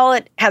 So that's all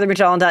at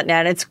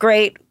heathermcdonald.net. It's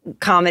great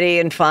comedy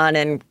and fun,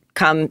 and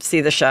come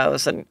see the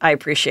shows, and I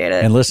appreciate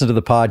it. And listen to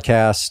the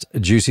podcast,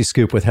 Juicy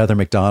Scoop with Heather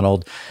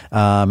McDonald.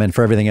 And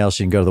for everything else,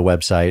 you can go to the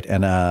website.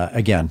 And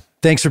again,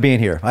 thanks for being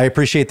here. I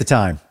appreciate the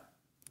time.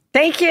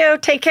 Thank you.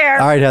 Take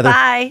care. All right, Heather.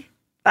 Bye.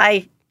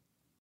 Bye.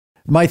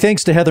 My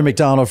thanks to Heather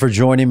McDonald for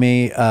joining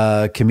me,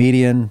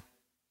 comedian,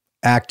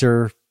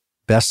 actor,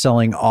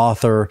 best-selling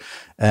author,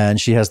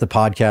 and she has the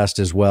podcast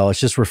as well. It's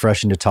just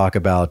refreshing to talk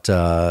about,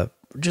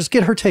 just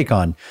get her take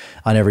on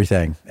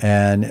everything.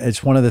 And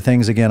it's one of the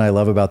things, again, I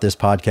love about this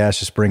podcast,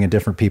 just bringing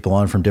different people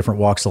on from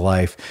different walks of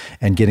life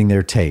and getting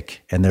their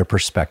take and their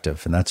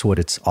perspective. And that's what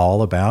it's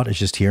all about, is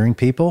just hearing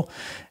people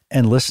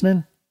and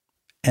listening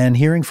and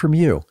hearing from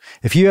you.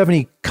 If you have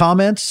any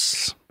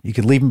comments, you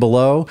can leave them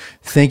below.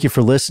 Thank you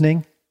for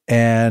listening,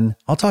 and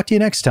I'll talk to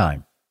you next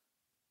time,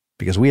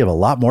 because we have a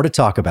lot more to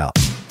talk about.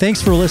 Thanks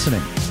for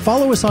listening.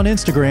 Follow us on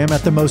Instagram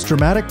at The Most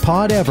Dramatic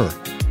Pod Ever,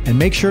 and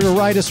make sure to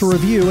write us a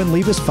review and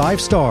leave us 5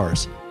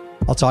 stars.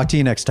 I'll talk to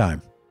you next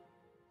time.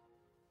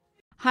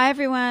 Hi,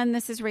 everyone.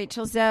 This is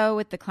Rachel Zoe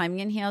with the Climbing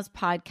in Heels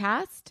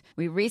podcast.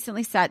 We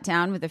recently sat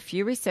down with a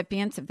few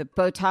recipients of the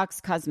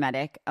Botox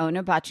Cosmetic,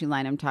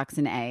 Onabotulinum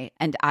Toxin A,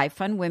 and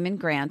iFund Women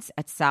grants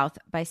at South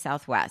by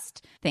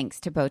Southwest,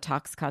 thanks to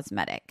Botox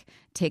Cosmetic.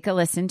 Take a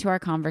listen to our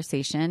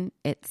conversation.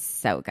 It's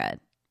so good.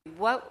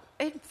 What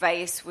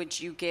advice would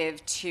you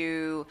give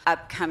to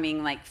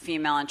upcoming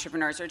female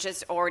entrepreneurs, or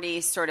just already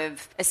sort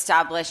of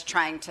established,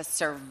 trying to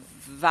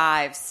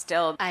survive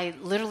still? I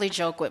literally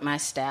joke with my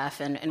staff,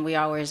 and we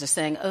always are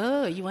saying,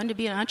 oh, you want to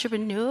be an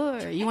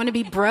entrepreneur? You want to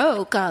be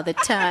broke all the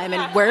time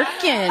and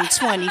working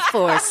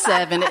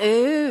 24/7?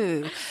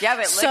 Ooh. Yeah,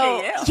 but look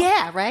at you.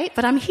 Yeah, right?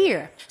 But I'm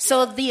here.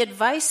 So the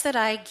advice that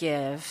I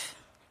give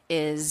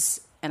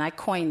is, and I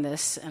coined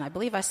this, and I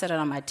believe I said it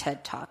on my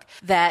TED Talk,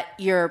 that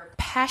your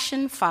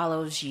passion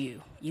follows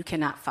you. You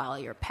cannot follow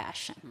your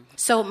passion.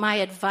 So my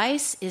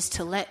advice is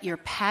to let your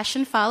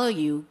passion follow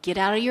you, get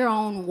out of your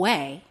own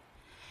way,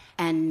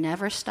 and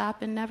never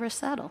stop and never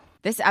settle.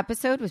 This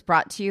episode was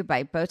brought to you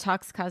by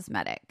Botox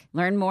Cosmetic.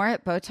 Learn more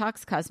at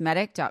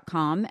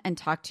BotoxCosmetic.com and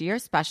talk to your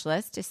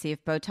specialist to see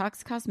if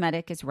Botox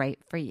Cosmetic is right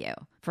for you.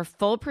 For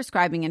full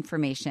prescribing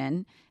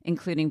information,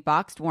 including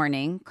boxed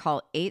warning,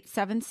 call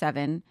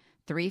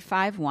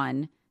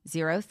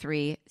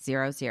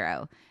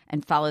 877-351-0300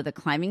 and follow the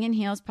Climbing in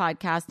Heels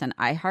podcast on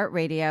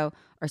iHeartRadio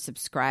or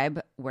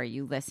subscribe where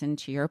you listen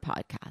to your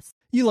podcast.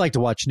 You like to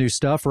watch new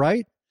stuff,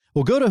 right?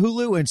 Well, go to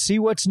Hulu and see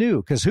what's new,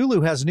 because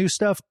Hulu has new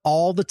stuff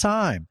all the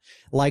time,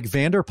 like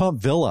Vanderpump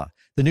Villa,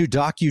 the new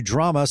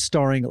docudrama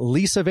starring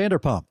Lisa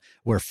Vanderpump,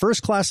 where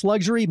first-class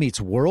luxury meets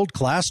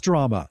world-class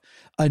drama.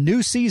 A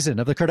new season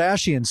of The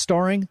Kardashians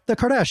starring The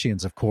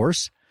Kardashians, of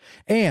course.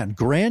 And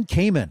Grand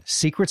Cayman,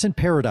 Secrets in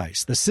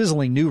Paradise, the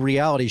sizzling new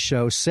reality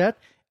show set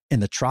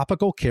in the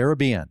tropical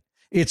Caribbean.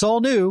 It's all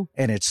new,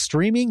 and it's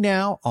streaming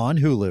now on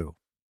Hulu.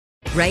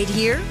 Right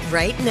here,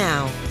 right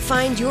now.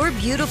 Find your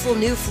beautiful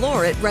new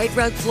floor at Right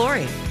Rug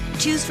Flooring.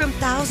 Choose from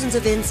thousands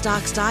of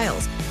in-stock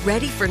styles,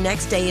 ready for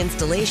next day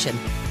installation,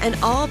 and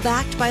all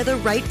backed by the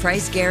right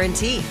price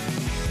guarantee.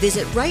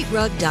 Visit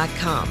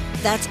rightrug.com.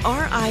 That's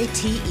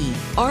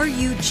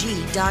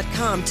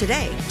RITERUG.com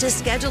today to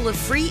schedule a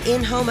free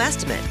in-home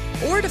estimate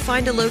or to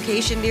find a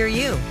location near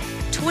you.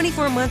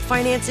 24-month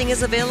financing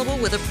is available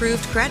with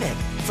approved credit.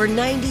 For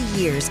 90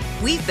 years,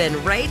 we've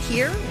been right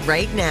here,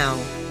 right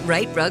now.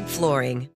 Right Rug Flooring.